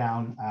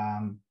lockdown,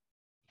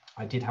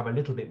 I did have a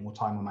little bit more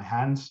time on my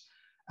hands,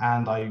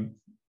 and I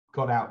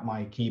got out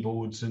my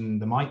keyboards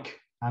and the mic,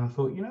 and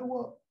thought, you know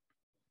what?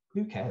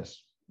 Who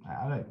cares?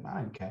 I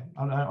don't care.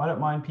 I don't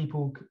mind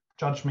people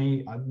judge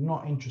me. I'm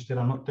not interested.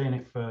 I'm not doing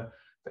it for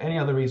any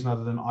other reason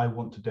other than I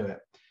want to do it.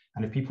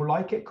 And if people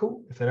like it,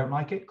 cool. If they don't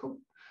like it, cool.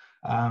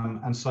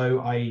 And so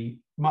I,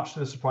 much to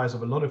the surprise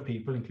of a lot of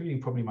people, including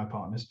probably my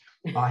partners,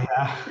 I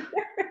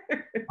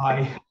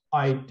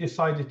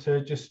decided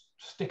to just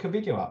stick a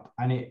video up,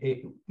 and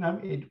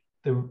the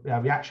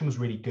reaction was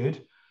really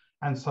good.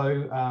 And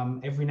so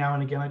every now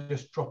and again, I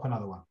just drop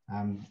another one.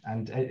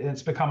 And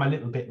it's become a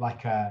little bit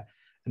like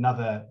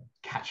another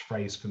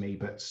catchphrase for me,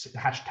 but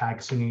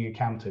hashtag singing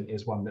accountant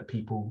is one that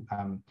people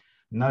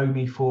know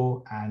me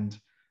for. And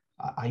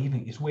I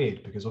even, it's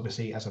weird because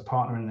obviously as a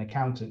partner and an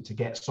accountant, to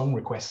get song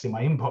requests in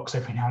my inbox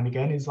every now and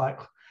again is like,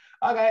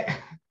 okay,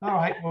 all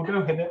right, we'll go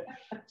with it.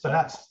 So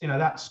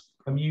that's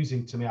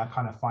amusing to me. I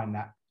kind of find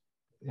that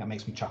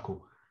makes me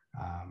chuckle.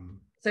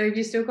 So have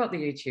you still got the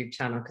YouTube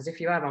channel? Because if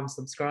you have, I'm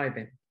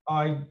subscribing.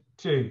 I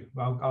do.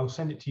 I'll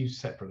send it to you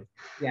separately.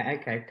 Yeah.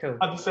 Okay. Cool.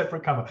 On a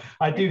separate cover.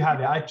 I do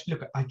have it.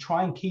 I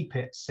try and keep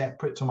it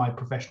separate to my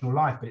professional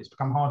life, but it's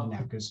become harder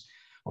now because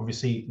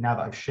obviously now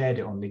that I've shared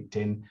it on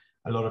LinkedIn,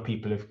 a lot of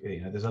people have.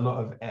 There's a lot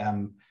of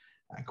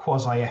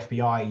quasi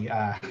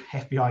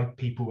FBI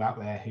people out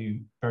there who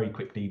very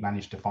quickly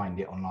managed to find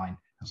it online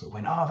and sort of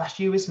went, "Oh, that's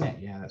you, isn't it?"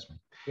 Yeah, that's me.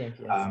 Yeah.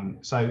 Yes.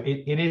 So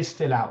it is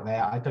still out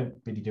there. I don't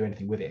really do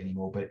anything with it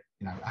anymore, but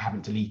I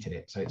haven't deleted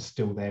it, so it's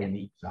still there in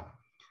the ether.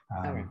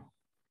 All right.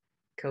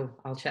 Cool.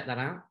 I'll check that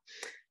out.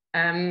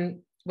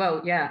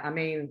 Well, yeah, I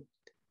mean,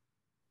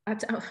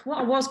 what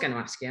I was going to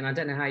ask you, and I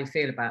don't know how you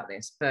feel about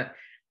this, but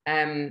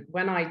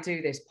when I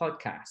do this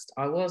podcast,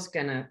 I was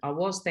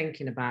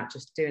thinking about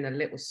just doing a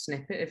little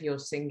snippet of your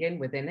singing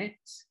within it.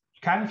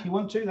 You can, if you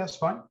want to, that's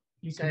fine.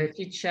 If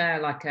you'd share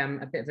like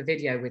a bit of a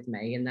video with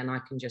me, and then I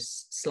can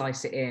just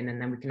slice it in,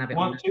 and then we can have it.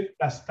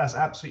 That's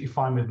absolutely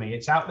fine with me.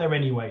 It's out there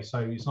anyway, so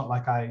it's not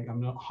like I'm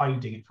not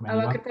hiding it from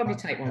anyone. I could probably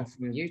take one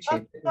from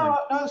YouTube. No,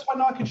 that's fine.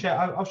 No, I can share.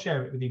 I'll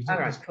share it with you. All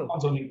right, cool.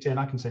 One's on LinkedIn.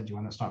 I can send you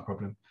one. That's not a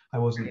problem. I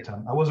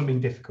wasn't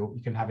being difficult.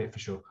 You can have it for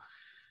sure.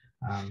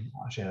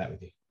 I'll share that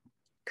with you.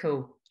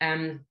 Cool.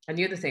 And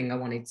the other thing I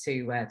wanted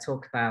to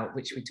talk about,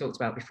 which we talked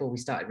about before we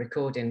started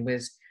recording,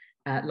 was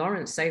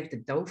Laurence saved a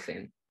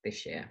dolphin.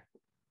 this year.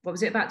 What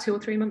was it, about 2 or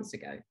 3 months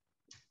ago?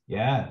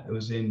 Yeah, it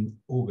was in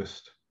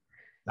August.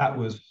 That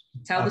was...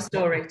 Tell the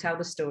story, tell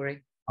the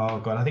story. Oh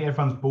God, I think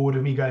everyone's bored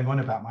of me going on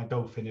about my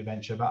dolphin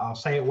adventure, but I'll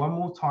say it one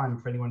more time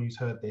for anyone who's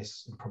heard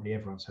this, and probably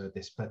everyone's heard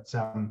this, but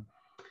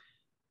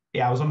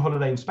yeah, I was on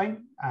holiday in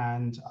Spain,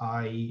 and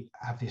I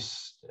have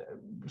this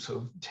sort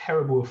of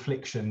terrible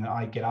affliction that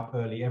I get up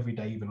early every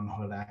day, even on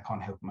holiday. I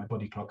can't help it. My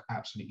body clock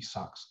absolutely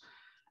sucks.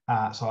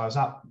 So I was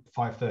up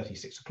 5:30,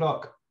 6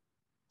 o'clock,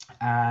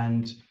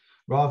 and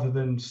rather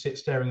than sit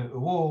staring at the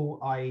wall,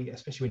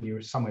 especially when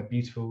you're somewhere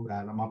beautiful,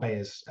 Marbella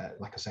is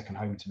like a second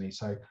home to me.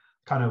 So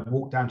kind of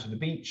walk down to the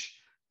beach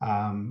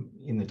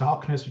in the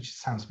darkness, which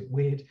sounds a bit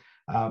weird,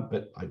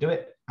 but I do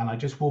it. And I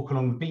just walk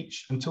along the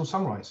beach until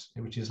sunrise,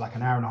 which is like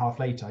an hour and a half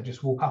later. I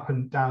just walk up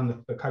and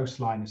down the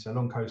coastline. It's a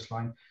long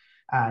coastline,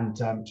 and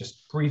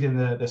just breathe in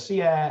the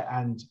sea air.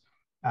 And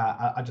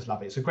I just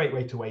love it. It's a great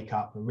way to wake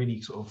up, a really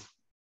sort of,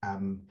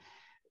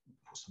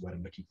 what's the word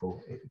I'm looking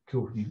for?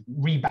 You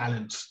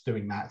rebalance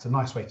doing that. It's a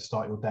nice way to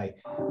start your day.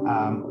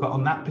 But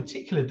on that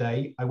particular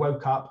day, I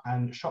woke up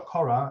and shock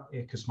horror,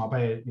 because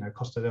Marbella,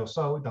 Costa del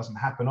Sol, it doesn't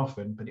happen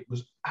often, but it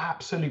was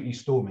absolutely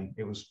storming.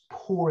 It was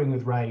pouring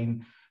with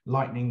rain,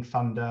 lightning,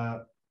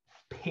 thunder,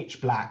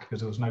 pitch black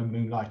because there was no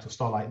moonlight or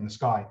starlight in the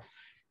sky.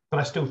 But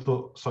I still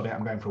thought, sod it,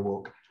 I'm going for a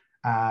walk.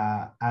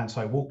 And so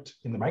I walked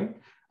in the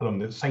rain along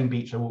the same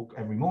beach I walk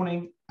every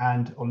morning.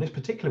 And on this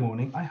particular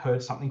morning, I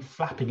heard something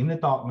flapping in the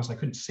darkness. I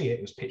couldn't see it,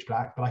 it was pitch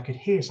black, but I could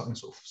hear something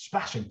sort of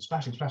splashing.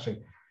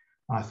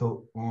 And I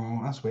thought, oh,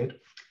 that's weird.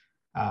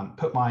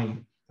 Put my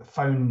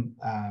phone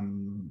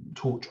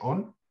torch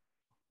on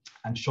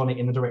and shone it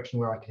in the direction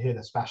where I could hear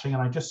the splashing.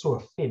 And I just saw a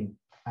fin.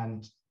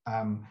 And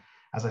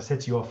as I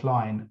said to you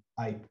offline,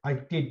 I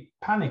did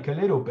panic a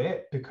little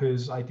bit,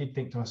 because I did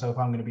think to myself,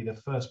 I'm going to be the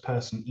first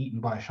person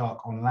eaten by a shark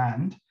on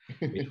land,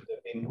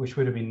 which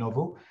would have been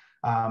novel.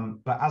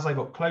 But as I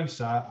got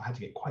closer, I had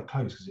to get quite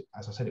close because,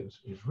 as I said, it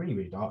was really,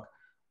 really dark.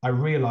 I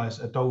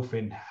realized a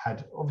dolphin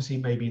had, obviously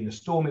maybe in the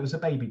storm, it was a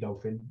baby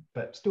dolphin,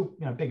 but still,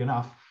 big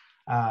enough,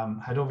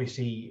 had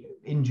obviously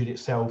injured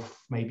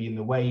itself, maybe in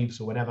the waves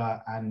or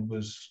whatever, and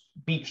was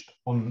beached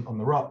on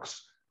the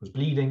rocks, was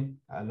bleeding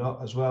a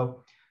lot as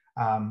well.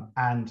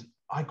 And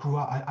I grew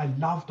up, I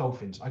love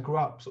dolphins. I grew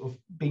up sort of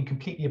being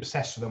completely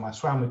obsessed with them. I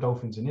swam with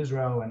dolphins in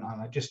Israel, and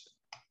I just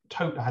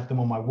I had them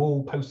on my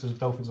wall, posters of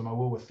dolphins on my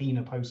wall,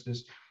 Athena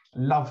posters,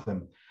 love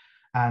them.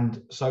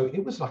 And so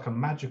it was like a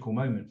magical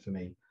moment for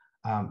me.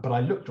 But I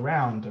looked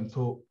around and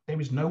thought,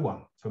 there is no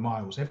one for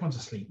miles. Everyone's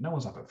asleep. No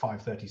one's up at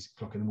 5:30, 6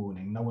 o'clock in the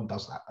morning. No one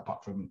does that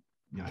apart from,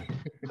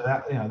 so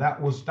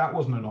that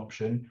wasn't an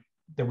option.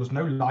 There was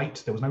no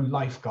light. There was no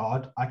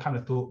lifeguard. I kind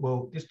of thought,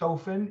 well, this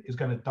dolphin is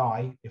going to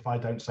die if I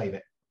don't save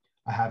it.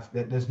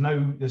 There's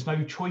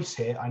no choice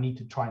here. I need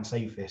to try and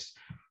save this.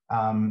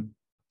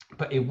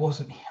 But it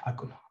wasn't, I'm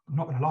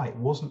not going to lie, it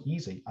wasn't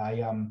easy.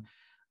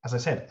 As I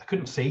said, I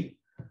couldn't see.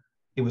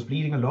 It was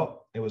bleeding a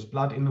lot. There was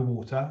blood in the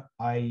water.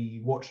 I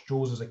watched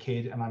Jaws as a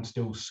kid, and I'm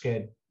still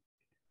scared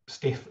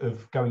stiff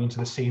of going into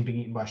the sea and being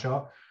eaten by a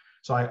shark.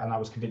 So I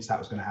was convinced that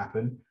was going to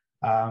happen.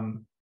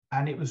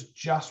 And it was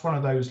just one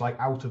of those like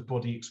out of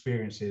body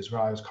experiences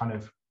where I was kind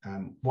of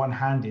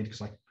one-handed,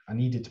 because I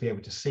needed to be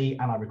able to see,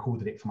 and I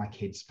recorded it for my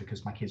kids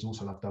because my kids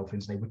also love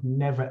dolphins. They would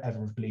never ever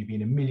have believed me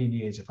in a million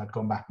years if I'd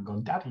gone back and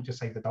gone, Daddy just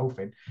saved the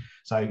dolphin.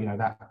 So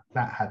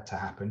that had to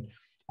happen.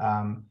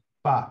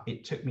 But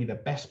it took me the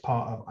best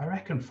part of, I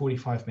reckon,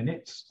 45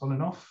 minutes on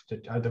and off.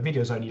 The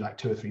video's only like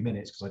 2 or 3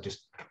 minutes because I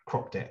just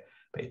cropped it.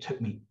 But it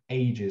took me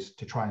ages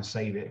to try and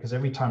save it, because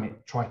every time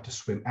it tried to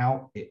swim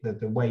out,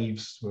 the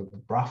waves were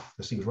rough,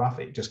 the sea was rough,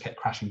 it just kept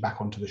crashing back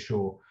onto the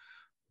shore.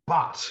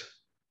 But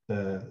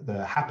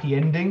the happy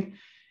ending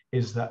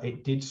is that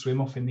it did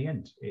swim off in the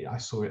end. I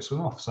saw it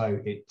swim off.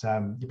 So it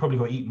you probably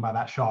got eaten by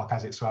that shark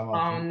as it swam off.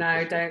 Oh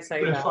no, don't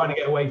say that. Trying to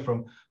get away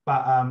from.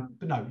 But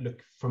no,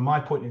 look, from my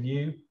point of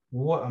view,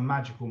 what a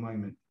magical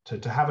moment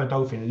to have a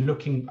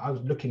dolphin I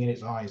was looking in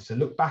its eyes, to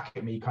look back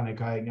at me kind of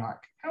going like,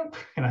 help,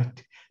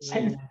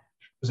 save. It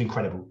was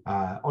incredible.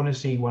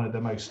 Honestly, one of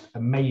the most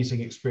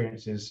amazing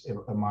experiences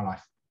of my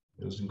life.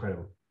 It was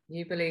incredible.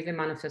 You believe in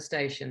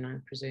manifestation, I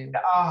presume?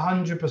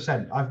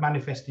 100%. I've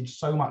manifested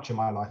so much in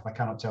my life, I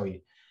cannot tell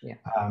you. Yeah.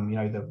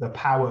 The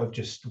power of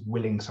just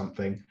willing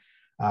something.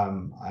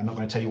 I'm not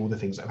going to tell you all the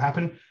things that have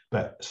happened,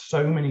 but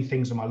so many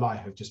things in my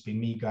life have just been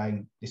me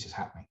going, this is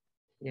happening.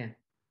 Yeah.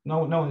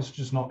 No, it's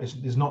just not.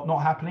 It's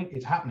not happening.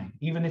 It's happening,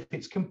 even if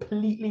it's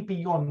completely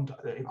beyond.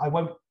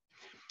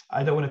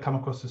 I don't want to come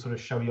across as sort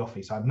of showy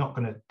offy, so I'm not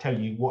going to tell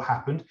you what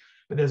happened.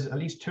 But there's at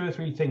least 2 or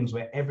 3 things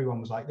where everyone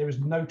was like, there is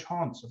no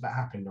chance of that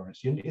happening,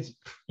 Laurence.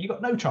 You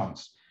got no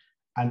chance.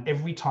 And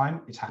every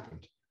time it's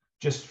happened,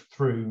 just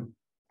through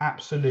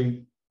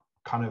absolute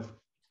kind of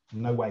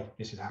no way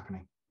this is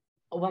happening.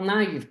 Well, now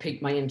you've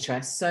piqued my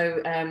interest.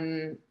 So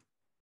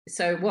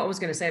what I was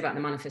going to say about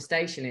the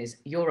manifestation is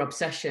your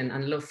obsession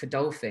and love for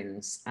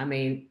dolphins. I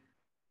mean,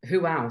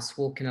 who else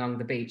walking along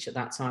the beach at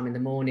that time in the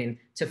morning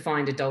to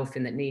find a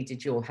dolphin that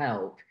needed your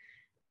help?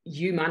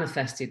 You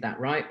manifested that,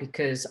 right?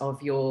 Because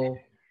of your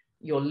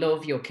your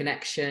love, your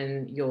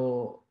connection,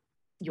 your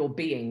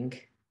being.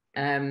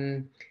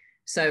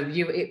 So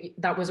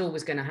that was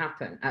always going to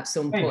happen at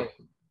some point.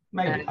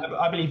 Maybe.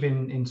 I believe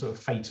in sort of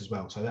fate as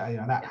well. So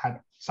that, that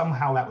had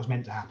somehow that was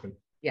meant to happen.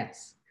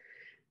 Yes.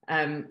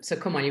 So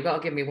come on, you've got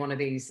to give me one of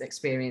these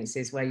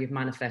experiences where you've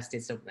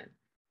manifested something.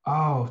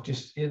 Oh,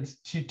 just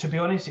to be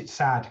honest, it's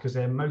sad because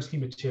they're mostly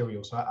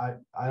material. So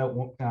I don't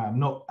want. I'm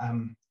not.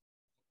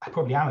 I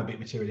probably am a bit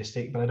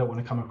materialistic, but I don't want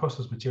to come across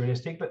as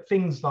materialistic. But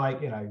things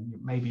like,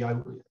 maybe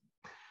a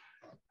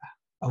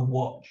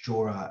watch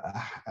or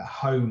a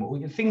home, or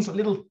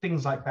little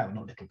things like that.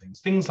 Not little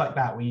things like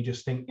that, where you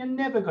just think you're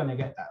never going to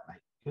get that,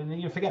 mate.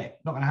 You forget it.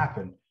 Not going to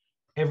happen.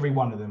 Every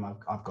one of them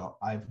I've got.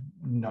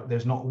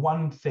 There's not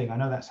one thing. I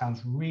know that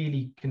sounds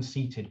really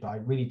conceited, but I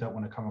really don't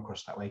want to come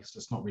across that way because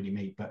it's not really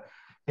me. But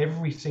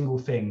every single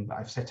thing that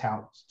I've set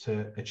out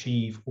to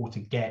achieve or to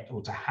get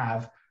or to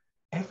have,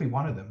 every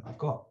one of them I've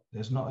got.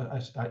 There's not.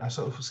 I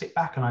sort of sit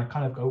back and I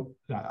kind of go,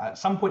 at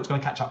some point it's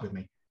going to catch up with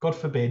me. God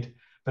forbid.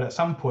 But at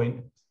some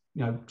point,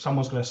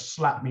 someone's going to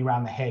slap me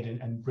around the head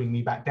and bring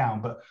me back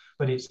down.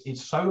 But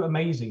it's so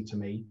amazing to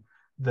me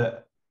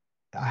that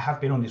I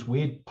have been on this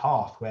weird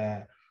path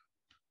where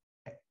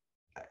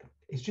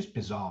it's just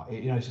bizarre.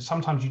 So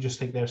sometimes you just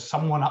think there's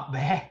someone up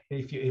there.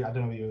 I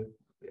don't know,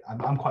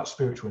 I'm quite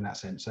spiritual in that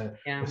sense. So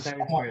yeah, there's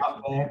someone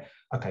up there.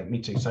 Okay,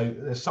 me too. So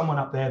there's someone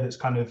up there that's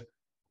kind of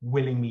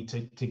willing me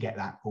to get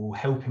that, or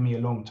helping me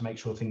along to make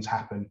sure things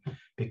happen,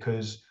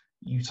 because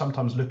you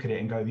sometimes look at it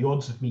and go, the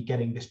odds of me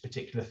getting this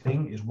particular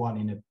thing is 1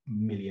 in a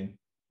million,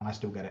 and I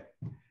still get it.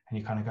 And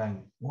you're kind of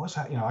going, what's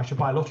that? I should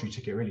buy a lottery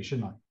ticket, really,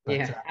 shouldn't I? But,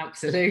 yeah,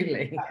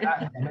 absolutely.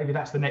 Maybe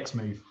that's the next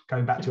move.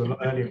 Going back to an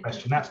earlier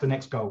question, that's the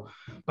next goal.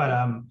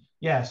 But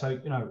yeah, so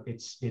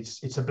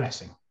it's a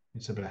blessing.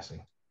 It's a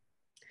blessing,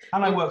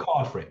 and I work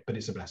hard for it, but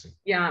it's a blessing.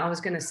 Yeah, I was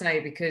going to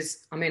say,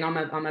 because I'm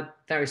a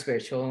very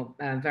spiritual,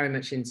 very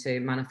much into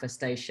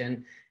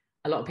manifestation.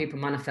 A lot of people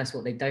manifest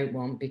what they don't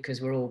want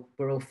because we're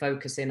all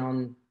focusing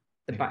on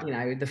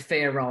the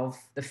fear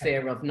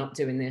of not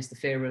doing this, the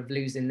fear of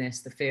losing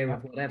this, the fear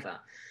of whatever.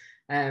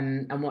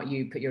 And what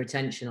you put your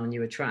attention on,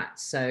 you attract.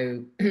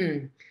 So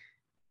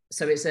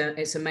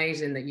it's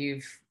amazing that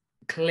you've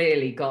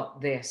clearly got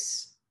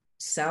this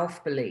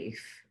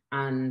self-belief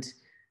and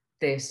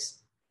this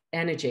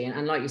energy,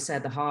 and like you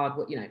said, the hard,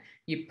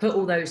 you put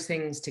all those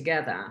things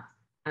together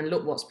and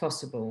look what's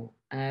possible.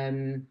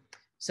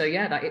 So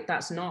yeah,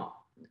 that's not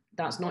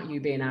you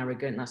being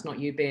arrogant. That's not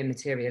you being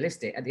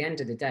materialistic. At the end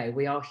of the day,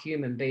 we are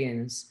human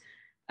beings,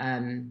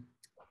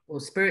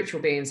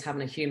 spiritual beings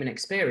having a human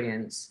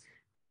experience.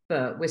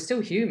 But we're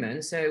still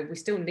human, so we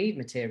still need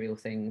material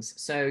things.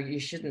 So you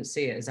shouldn't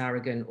see it as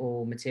arrogant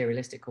or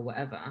materialistic or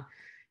whatever.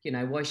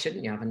 Why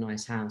shouldn't you have a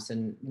nice house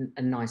and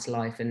a nice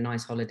life and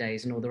nice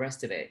holidays and all the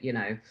rest of it,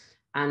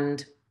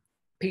 And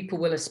people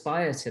will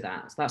aspire to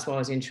that. So that's why I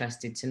was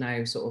interested to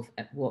know sort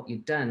of what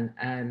you've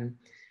done,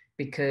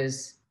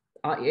 because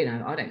I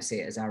don't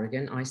see it as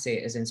arrogant. I see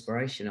it as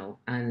inspirational,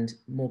 and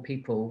more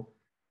people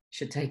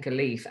should take a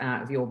leaf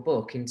out of your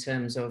book in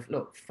terms of,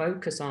 look,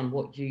 focus on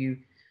what you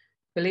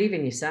believe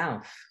in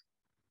yourself,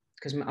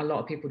 because a lot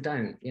of people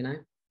don't.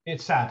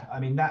 It's sad. I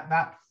mean,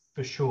 that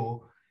for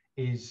sure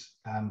is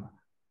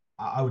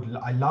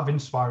I love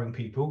inspiring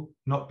people,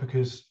 not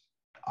because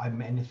I'm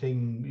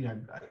anything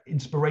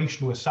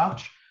inspirational as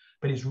such,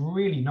 but it's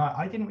really not.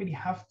 I didn't really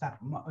have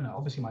that much.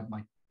 Obviously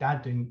my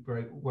dad doing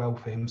very well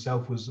for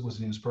himself was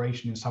an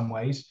inspiration in some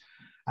ways,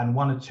 and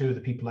 1 or 2 of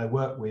the people I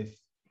work with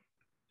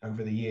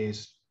over the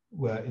years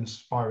were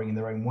inspiring in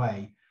their own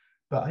way,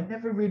 but I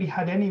never really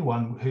had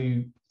anyone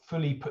who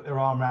fully put their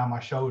arm around my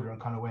shoulder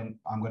and kind of went,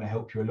 I'm going to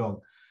help you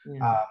along.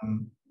 Yeah.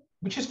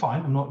 Which is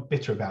fine. I'm not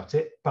bitter about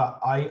it, but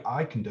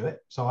I can do it.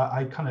 So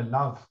I kind of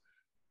love,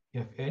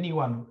 if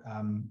anyone,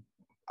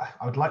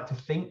 I would like to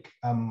think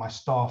my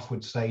staff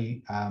would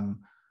say,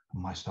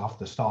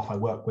 the staff I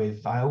work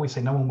with, I always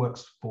say no one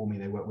works for me,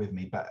 they work with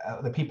me. But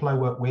the people I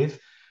work with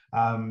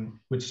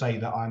would say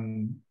that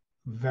I'm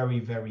very,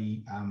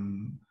 very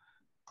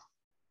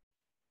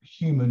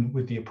human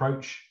with the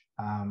approach.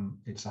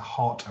 It's a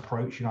heart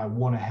approach. I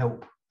want to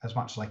help as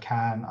much as I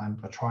can.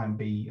 I try and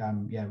be,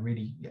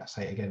 really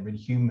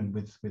human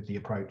with the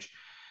approach.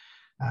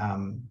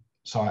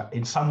 So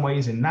in some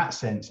ways, in that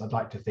sense, I'd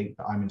like to think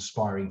that I'm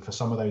inspiring for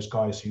some of those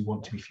guys who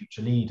want to be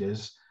future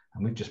leaders.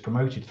 And we've just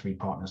promoted 3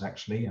 partners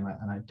actually, and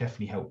I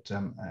definitely helped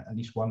at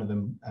least one of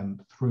them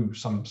through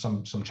some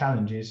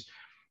challenges.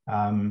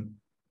 I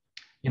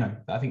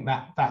think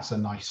that's a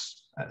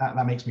nice,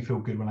 that makes me feel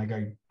good when I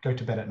go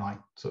to bed at night,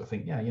 sort of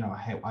think,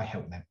 I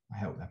help them.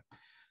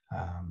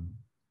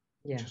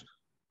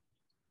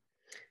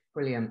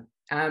 Brilliant.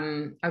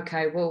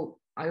 Okay, well,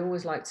 I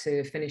always like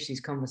to finish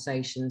these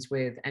conversations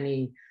with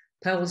any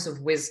pearls of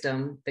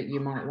wisdom that you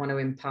might want to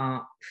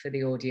impart for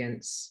the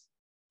audience.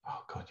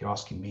 Oh God, you're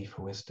asking me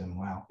for wisdom.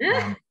 Wow.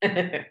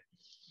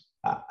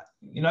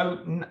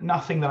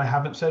 Nothing that I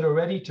haven't said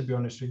already, to be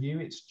honest with you.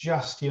 It's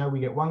just, we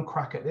get one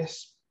crack at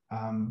this.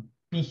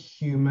 Be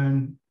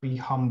human, be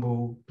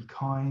humble, be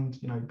kind,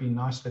 be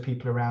nice to the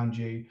people around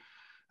you.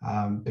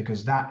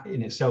 because that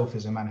in itself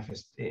is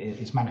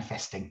it's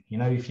manifesting. You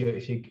know, if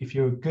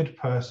you're a good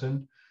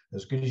person,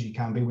 as good as you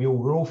can be,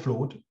 we're all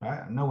flawed,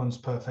 right? No one's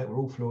perfect. We're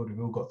all flawed.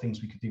 We've all got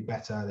things we could do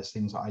better. There's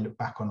things that I look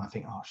back on, I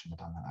think, oh, I shouldn't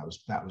have done that.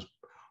 That was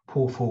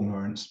poor form,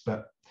 Laurence.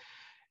 But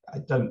I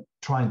don't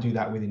try and do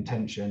that with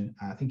intention.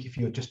 I think if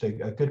you're just a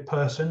good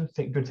person,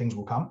 think good things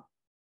will come.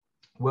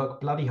 Work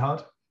bloody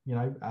hard. You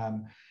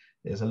know,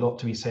 there's a lot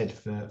to be said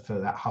for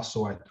that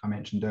hustle I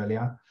mentioned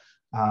earlier,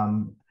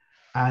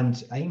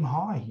 and aim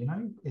high. You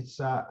know, it's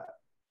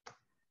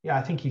yeah,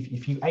 I think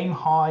if you aim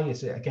high,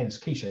 it's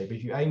cliche, but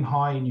if you aim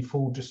high and you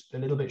fall just a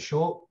little bit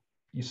short,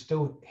 you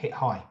still hit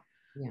high.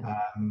 Yeah.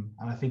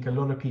 And I think a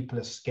lot of people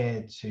are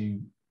scared to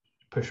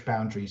push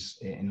boundaries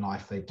in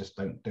life. They just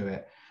don't do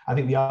it. I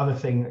think the other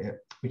thing,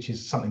 which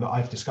is something that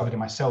I've discovered in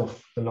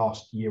myself the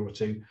last year or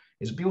two,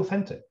 is be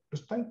authentic.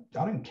 I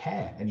don't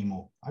care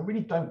anymore. I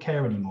really don't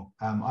care anymore.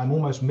 I'm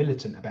almost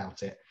militant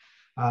about it.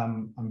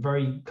 I'm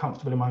very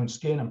comfortable in my own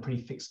skin. I'm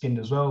pretty thick-skinned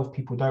as well. If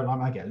people don't like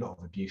me, I get a lot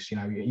of abuse. You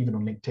know, even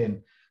on LinkedIn,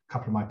 a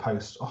couple of my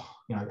posts,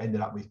 you know,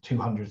 ended up with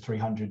 200,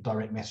 300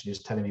 direct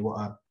messages telling me what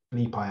a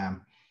bleep I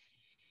am.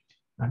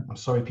 I'm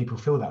sorry people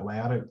feel that way.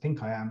 I don't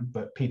think I am,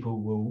 but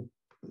people will,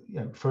 you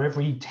know, for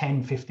every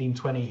 10, 15,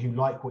 20 who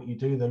like what you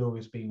do, there'll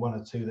always be one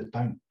or two that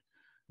don't.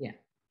 Yeah.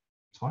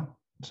 It's fine.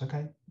 It's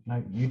okay. You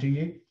know, you do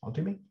you, I'll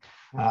do me.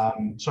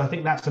 So I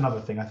think that's another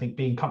thing. I think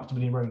being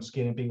comfortable in your own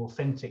skin and being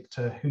authentic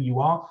to who you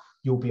are,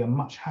 you'll be a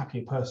much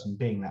happier person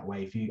being that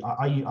way. If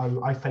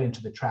I fell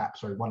into the trap,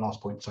 sorry, one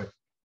last point. So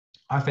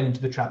I fell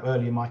into the trap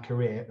early in my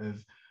career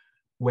of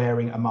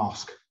wearing a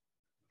mask.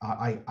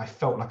 I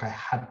felt like I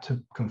had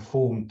to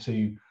conform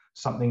to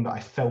something that I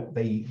felt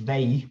the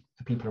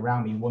people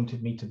around me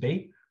wanted me to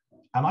be.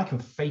 And I can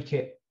fake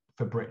it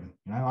for Britain.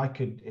 You know, I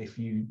could, if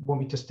you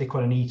want me to stick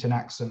on an Eton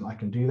accent, I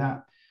can do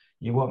that.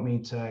 You want me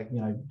to, you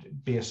know,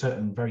 be a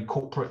certain very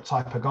corporate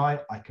type of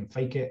guy, I can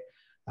fake it.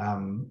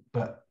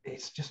 But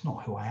it's just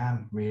not who I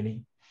am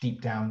really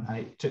deep down. And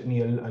it took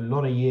me a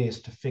lot of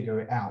years to figure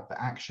it out that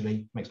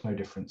actually makes no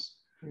difference.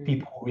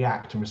 People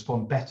react and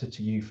respond better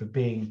to you for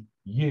being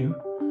you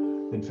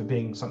than for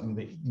being something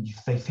that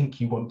they think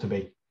you want to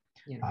be.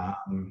 Yeah.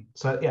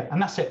 So yeah,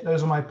 and that's it.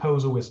 Those are my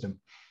pearls of wisdom.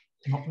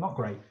 Not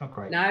great.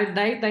 No,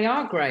 they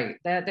are great.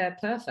 They're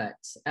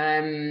perfect.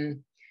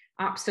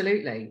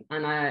 Absolutely.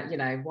 And you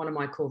know, one of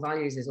my core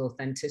values is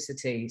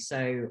authenticity.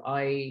 So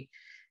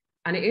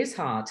and it is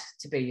hard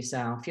to be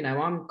yourself. You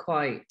know, I'm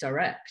quite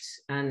direct,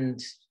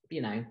 and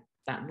you know,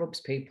 that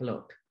rubs people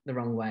up the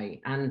wrong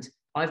way. And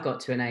I've got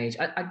to an age,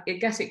 I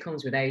guess it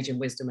comes with age and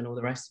wisdom and all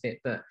the rest of it,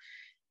 but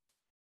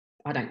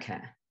I don't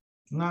care.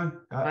 No,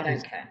 I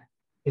don't care.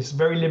 It's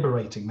very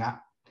liberating that.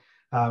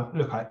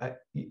 Look,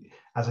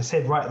 as I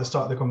said right at the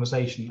start of the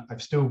conversation,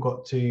 I've still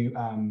got to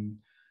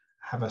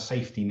have a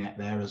safety net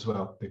there as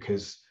well,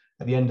 because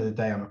at the end of the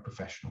day, I'm a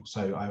professional.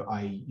 So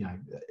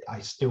I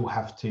still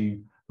have to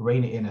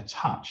rein it in a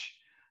touch,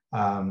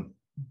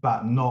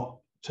 but not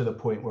to the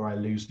point where I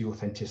lose the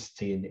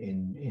authenticity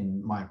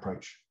in my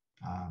approach.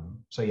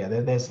 So yeah,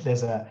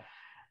 there's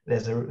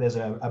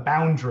a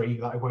boundary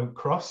that I won't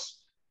cross.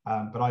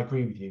 But I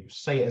agree with you.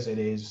 Say it as it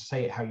is.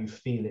 Say it how you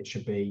feel it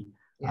should be,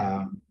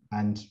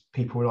 and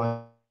people will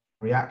either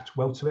react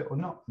well to it or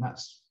not. And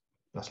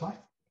that's life.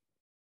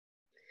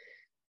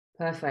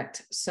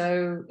 Perfect.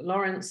 So,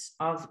 Laurence,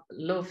 I've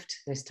loved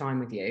this time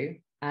with you.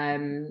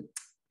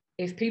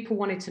 If people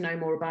wanted to know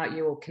more about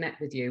you or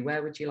connect with you,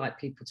 where would you like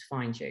people to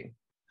find you?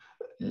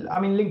 I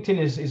mean, LinkedIn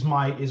is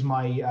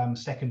my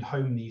second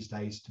home these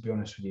days, to be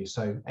honest with you.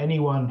 So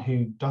anyone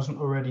who doesn't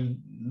already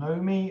know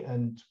me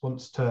and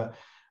wants to.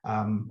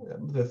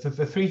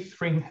 The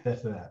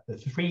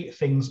three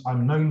things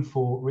I'm known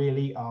for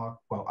really are,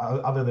 well,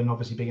 other than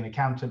obviously being an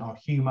accountant, are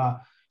humour,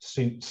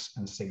 suits,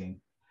 and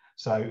singing.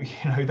 So,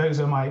 you know, those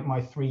are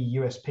my three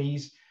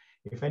USPs.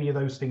 If any of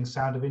those things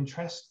sound of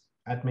interest,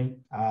 add me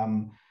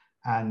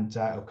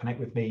or connect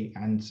with me.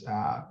 And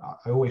I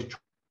always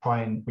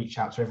try and reach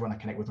out to everyone I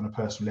connect with on a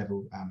personal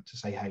level to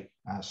say hey.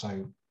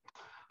 So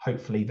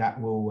hopefully that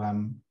will,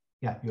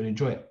 you'll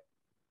enjoy it.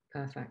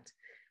 Perfect.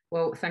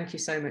 Well, thank you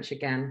so much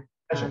again.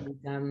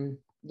 And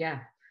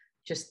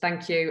just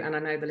thank you. And I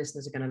know the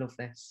listeners are going to love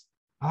this.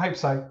 I hope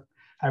so.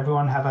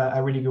 Everyone have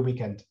a really good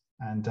weekend.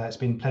 And it's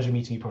been a pleasure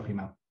meeting you properly,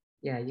 Mel.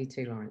 Yeah, you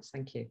too, Laurence.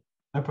 Thank you.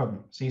 No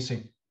problem. See you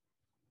soon.